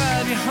gonna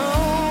drive you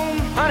home?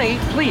 Honey,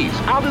 please,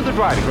 I'll do the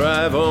driving.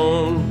 Drive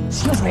on.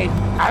 Excuse me,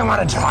 I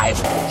want to drive.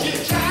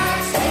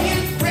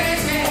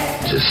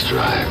 Just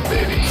drive,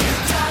 baby.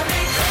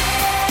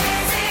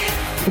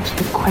 It's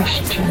the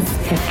question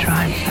that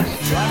drives us.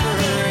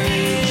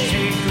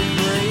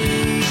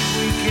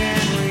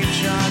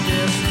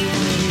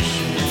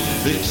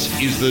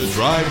 This is the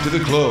Drive to the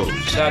Close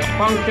That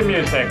funky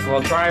music will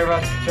drive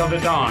us till the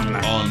dawn.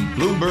 on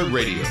Bloomberg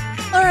Radio.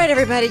 All right,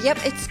 everybody.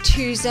 Yep, it's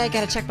Tuesday.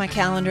 Got to check my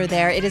calendar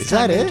there. It is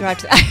time that to it? drive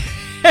to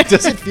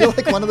Does it feel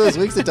like one of those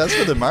weeks? It does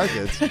for the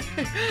markets.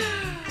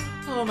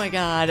 Oh my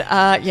God.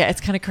 Yeah, it's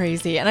kind of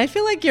crazy. And I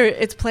feel like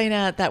it's playing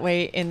out that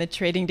way in the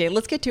trading day.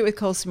 Let's get to it with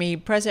Cole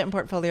Smead, President and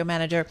Portfolio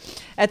Manager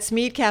at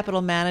Smead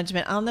Capital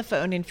Management, on the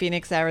phone in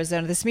Phoenix,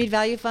 Arizona. The Smead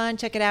Value Fund,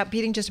 check it out,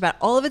 beating just about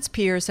all of its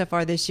peers so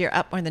far this year,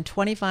 up more than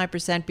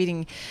 25%,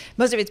 beating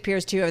most of its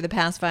peers too over the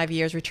past 5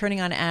 years, returning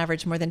on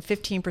average more than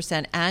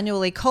 15%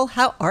 annually. Cole,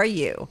 how are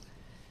you?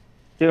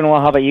 Doing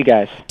well. How about you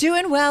guys?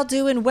 Doing well.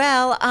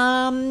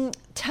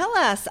 Tell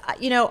us,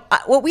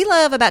 what we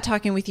love about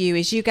talking with you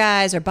is you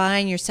guys are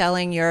buying, you're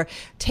selling, you're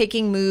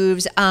taking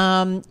moves.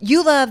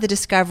 You love the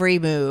discovery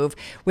move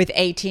with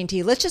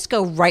AT&T. Let's just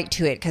go right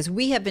to it, because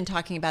we have been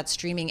talking about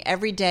streaming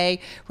every day.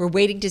 We're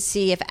waiting to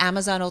see if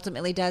Amazon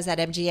ultimately does that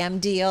MGM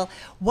deal.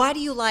 Why do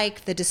you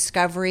like the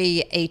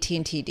Discovery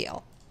AT&T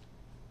deal?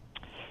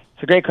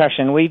 It's a great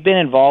question. We've been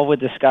involved with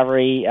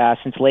Discovery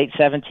since late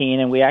 2017,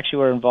 and we actually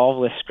were involved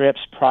with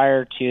Scripps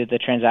prior to the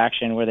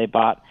transaction where they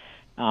bought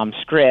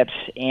Scripps.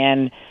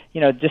 And,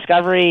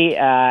 Discovery,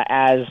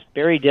 as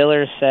Barry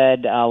Diller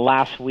said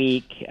last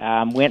week,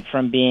 went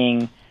from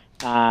being,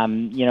 a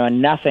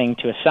nothing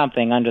to a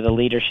something under the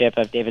leadership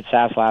of David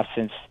Zaslav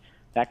since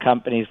that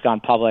company's gone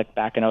public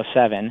back in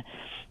 2007.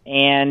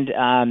 And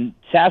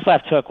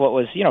Zaslav took what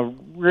was,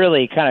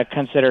 really kind of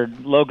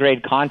considered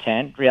low-grade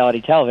content, reality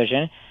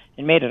television,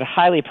 and made it a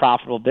highly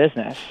profitable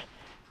business.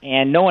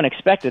 And no one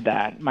expected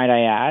that, might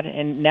I add.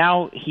 And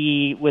now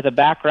he, with a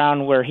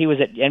background where he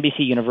was at NBC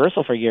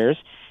Universal for years,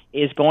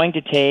 is going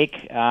to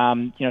take,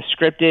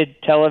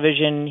 scripted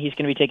television. He's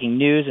going to be taking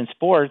news and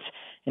sports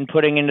and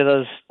putting into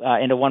those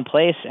into one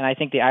place. And I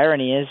think the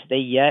irony is they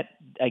yet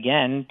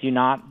again do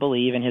not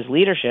believe in his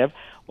leadership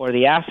or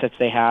the assets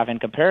they have in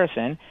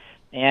comparison.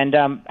 And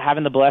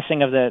having the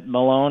blessing of the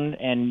Malone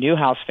and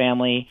Newhouse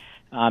family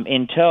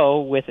in tow,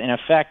 with, in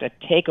effect, a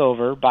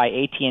takeover by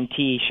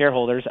AT&T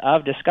shareholders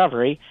of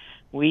Discovery,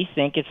 we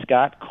think it's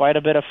got quite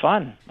a bit of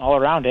fun all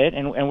around it,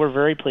 and we're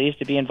very pleased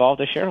to be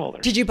involved as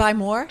shareholders. Did you buy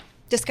more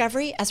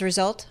Discovery as a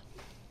result?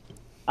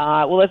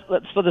 Well, let's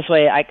put it this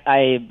way.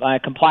 My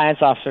compliance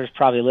officer is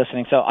probably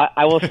listening, so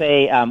I will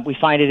say we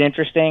find it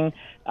interesting.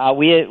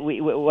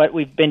 What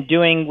we've been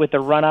doing with the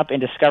run-up in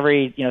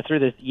Discovery, through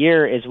the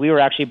year, is we were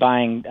actually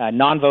buying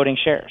non-voting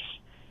shares.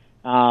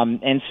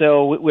 And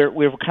so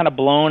we're kind of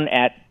blown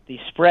at the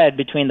spread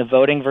between the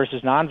voting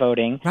versus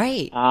non-voting.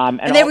 Right.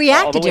 And they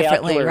reacted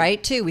differently,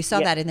 right, too? We saw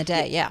that in the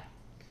day, yeah.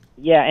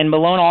 Yeah, and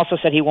Malone also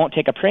said he won't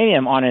take a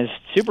premium on his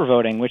super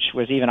voting, which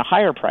was even a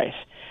higher price.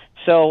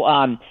 So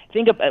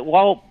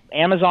while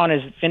Amazon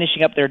is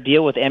finishing up their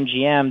deal with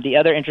MGM, the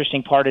other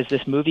interesting part is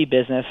this movie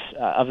business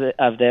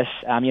of this,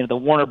 the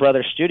Warner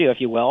Brothers studio,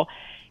 if you will.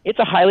 It's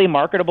a highly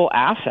marketable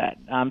asset.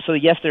 So,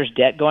 yes, there's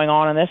debt going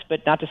on in this,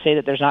 but not to say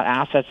that there's not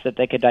assets that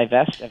they could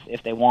divest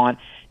if they want.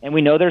 And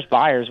we know there's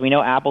buyers. We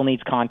know Apple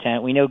needs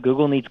content. We know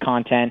Google needs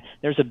content.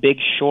 There's a big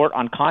short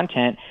on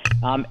content.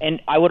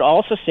 And I would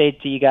also say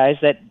to you guys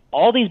that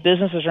all these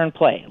businesses are in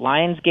play.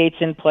 Lionsgate's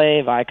in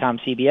play. Viacom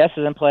CBS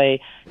is in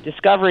play.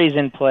 Discovery's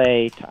in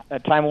play.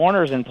 Time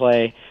Warner's in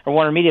play. Or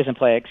Warner Media's in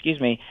play, excuse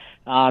me.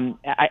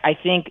 I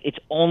think it's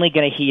only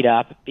going to heat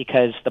up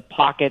because the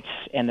pockets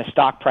and the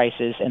stock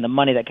prices and the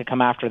money that could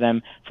come after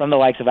them from the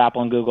likes of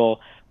Apple and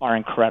Google are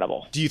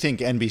incredible. Do you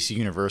think NBC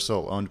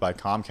Universal, owned by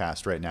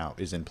Comcast right now,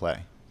 is in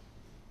play?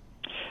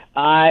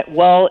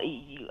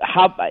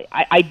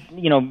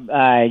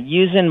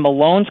 Using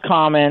Malone's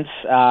comments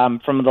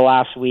from the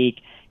last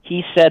week,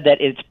 he said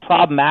that it's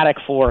problematic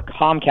for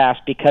Comcast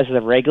because of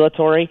the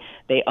regulatory.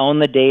 They own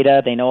the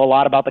data, they know a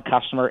lot about the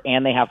customer,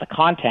 and they have the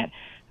content.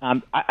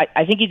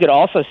 I think you could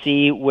also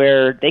see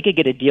where they could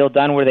get a deal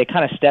done where they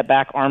kind of step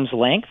back arm's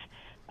length,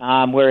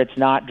 where it's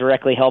not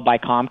directly held by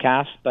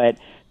Comcast, but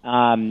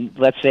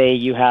let's say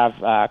you have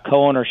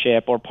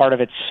co-ownership or part of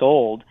it's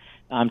sold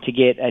to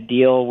get a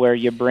deal where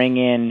you bring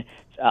in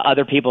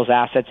other people's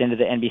assets into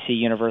the NBC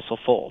Universal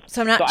fold.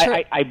 So I'm not sure.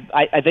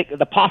 I think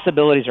the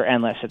possibilities are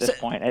endless at this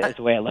point. Is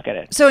the way I look at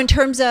it. So in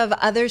terms of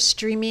other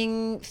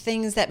streaming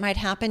things that might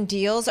happen,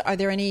 deals, are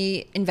there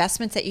any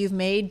investments that you've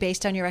made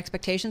based on your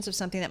expectations of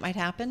something that might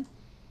happen?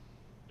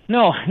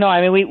 No.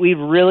 I mean, we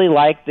really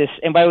like this,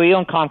 and by the way, we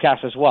own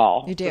Comcast as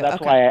well. You do. So that's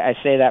okay. why I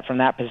say that from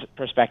that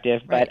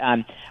perspective. Right.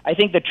 But I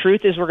think the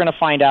truth is we're going to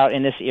find out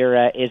in this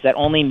era is that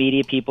only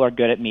media people are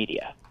good at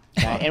media.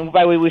 And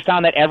by the way, we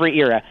found that every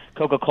era.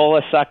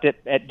 Coca-Cola sucked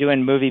at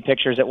doing movie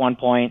pictures at one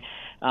point.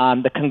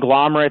 The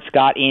conglomerates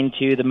got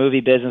into the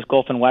movie business.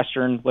 Gulf and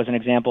Western was an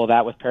example of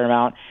that with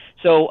Paramount.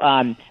 So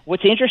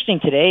what's interesting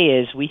today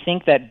is we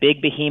think that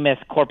big behemoth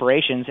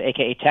corporations,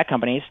 a.k.a. tech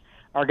companies,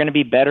 are going to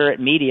be better at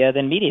media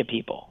than media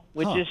people.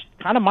 which is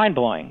kind of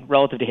mind-blowing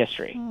relative to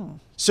history.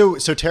 So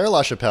Tara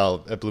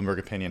LaChapelle at Bloomberg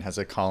Opinion has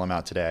a column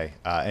out today,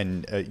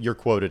 and you're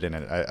quoted in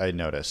it, I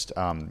noticed.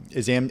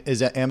 Is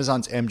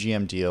Amazon's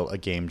MGM deal a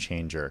game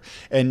changer?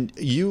 And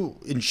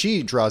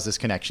she draws this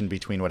connection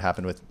between what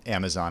happened with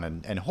Amazon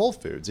and Whole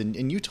Foods.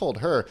 And you told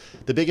her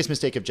the biggest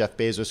mistake of Jeff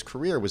Bezos'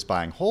 career was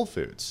buying Whole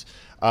Foods.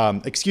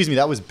 Excuse me,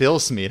 that was Bill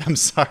Smead. I'm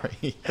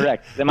sorry.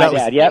 Correct. My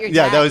dad. Yep.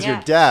 Yeah, that was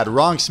your dad.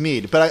 Wrong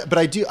Smead. But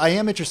I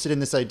am interested in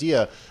this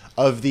idea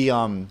of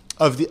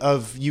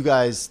you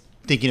guys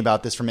thinking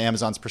about this from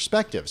Amazon's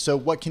perspective. So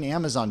what can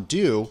Amazon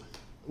do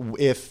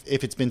if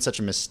it's been such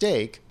a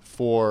mistake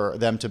for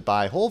them to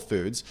buy Whole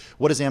Foods?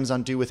 What does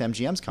Amazon do with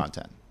MGM's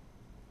content?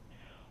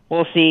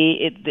 Well,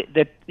 see,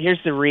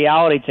 here's the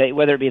reality to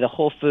whether it be the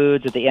Whole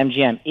Foods or the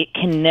MGM, it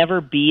can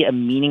never be a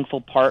meaningful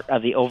part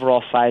of the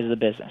overall size of the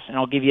business. And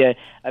I'll give you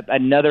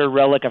another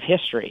relic of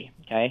history.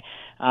 Okay,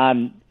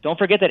 don't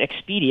forget that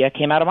Expedia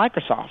came out of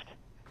Microsoft.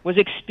 Was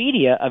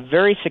Expedia a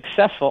very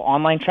successful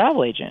online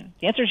travel agent?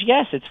 The answer is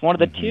yes. It's one of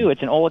the two.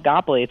 It's an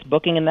oligopoly. It's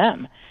Booking and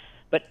them.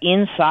 But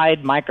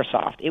inside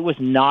Microsoft, it was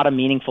not a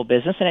meaningful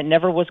business, and it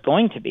never was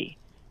going to be.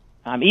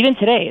 Even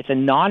today, it's a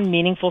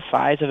non-meaningful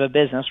size of a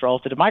business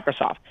relative to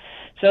Microsoft.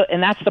 So,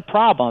 and that's the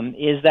problem,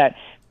 is that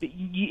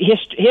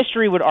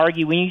history would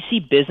argue when you see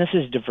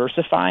businesses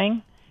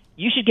diversifying,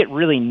 you should get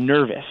really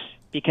nervous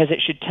because it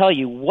should tell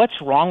you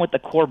what's wrong with the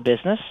core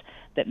business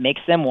that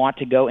makes them want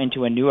to go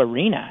into a new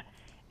arena.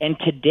 And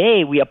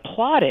today we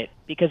applaud it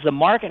because the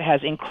market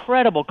has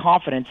incredible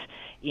confidence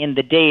in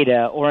the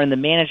data or in the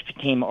management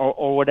team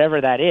or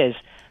whatever that is.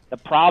 The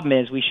problem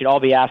is we should all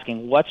be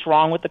asking, what's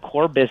wrong with the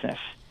core business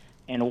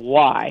and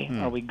why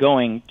are we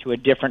going to a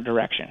different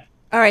direction?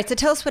 All right, so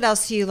tell us what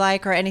else you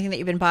like or anything that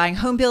you've been buying.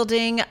 Home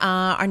building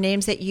are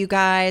names that you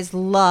guys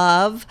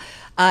love.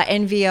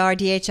 NVR,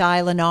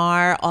 DHI,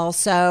 Lennar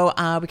also.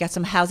 We got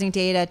some housing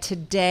data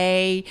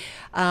today.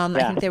 I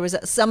think there was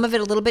some of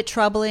it a little bit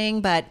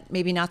troubling, but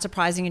maybe not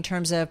surprising in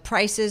terms of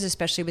prices,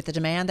 especially with the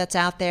demand that's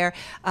out there.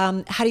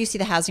 How do you see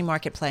the housing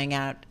market playing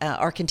out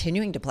or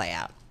continuing to play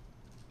out?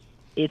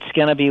 It's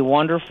going to be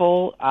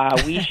wonderful.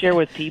 We share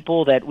with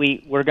people that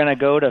we're going to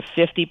go to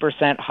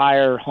 50%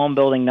 higher home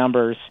building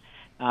numbers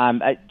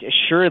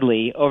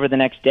assuredly over the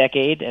next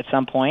decade at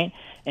some point.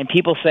 And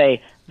people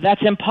say,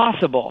 that's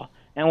impossible.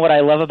 And what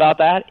I love about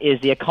that is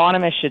the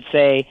economists should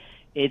say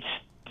it's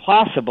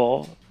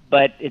possible,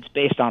 but it's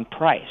based on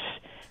price.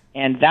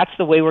 And that's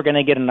the way we're going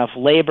to get enough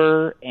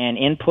labor and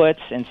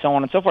inputs and so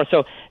on and so forth.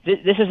 So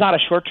this is not a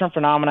short-term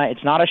phenomena.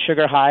 It's not a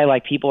sugar high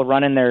like people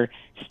running their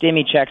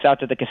stimmy checks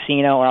out to the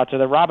casino or out to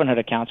the Robinhood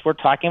accounts. We're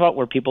talking about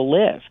where people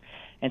live.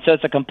 And so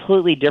it's a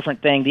completely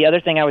different thing. The other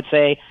thing I would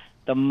say,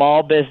 the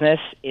mall business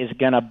is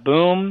going to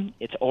boom.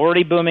 It's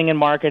already booming in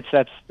markets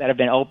that have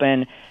been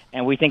open.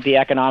 And we think the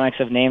economics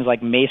of names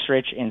like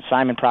Macerich and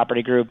Simon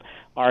Property Group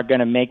are going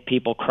to make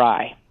people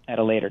cry at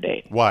a later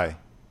date. Why?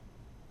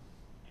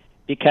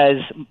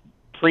 Because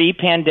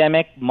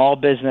pre-pandemic, mall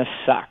business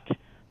sucked.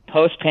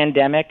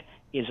 Post-pandemic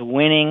is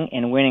winning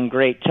and winning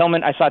great.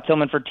 I saw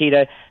Tillman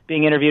Fertitta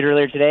being interviewed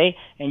earlier today,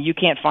 and you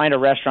can't find a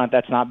restaurant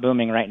that's not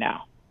booming right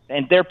now.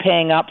 And they're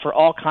paying up for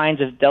all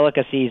kinds of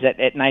delicacies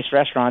at nice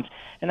restaurants,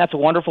 and that's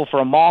wonderful for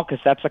a mall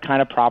because that's the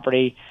kind of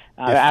property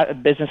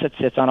business that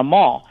sits on a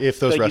mall. If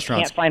those restaurants, you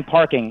can't find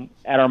parking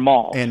at our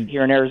mall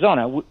here in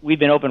Arizona. We've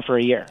been open for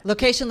a year.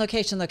 Location.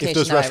 If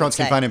those restaurants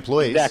can find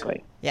employees.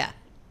 Exactly. Yeah.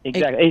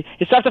 Exactly.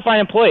 It's tough to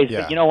find employees,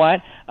 but you know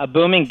what? A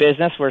booming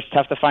business where it's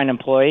tough to find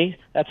employees,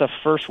 that's a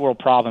first world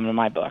problem in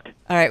my book.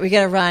 All right, we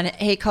got to run.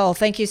 Hey, Cole,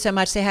 thank you so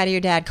much. Say hi to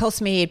your dad. Cole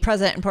Smead,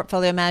 President and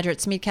Portfolio Manager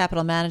at Smead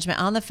Capital Management,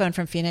 on the phone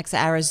from Phoenix,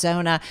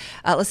 Arizona.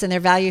 Listen,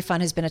 their value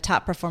fund has been a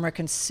top performer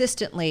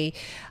consistently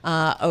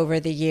over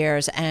the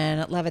years,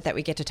 and love it that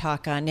we get to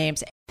talk on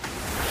names.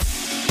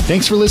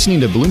 Thanks for listening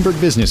to Bloomberg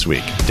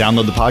Businessweek.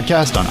 Download the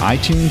podcast on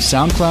iTunes,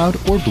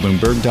 SoundCloud, or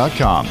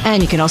Bloomberg.com.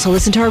 And you can also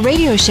listen to our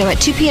radio show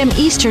at 2 p.m.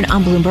 Eastern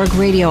on Bloomberg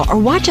Radio or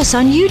watch us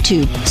on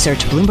YouTube. Search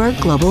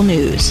Bloomberg Global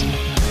News.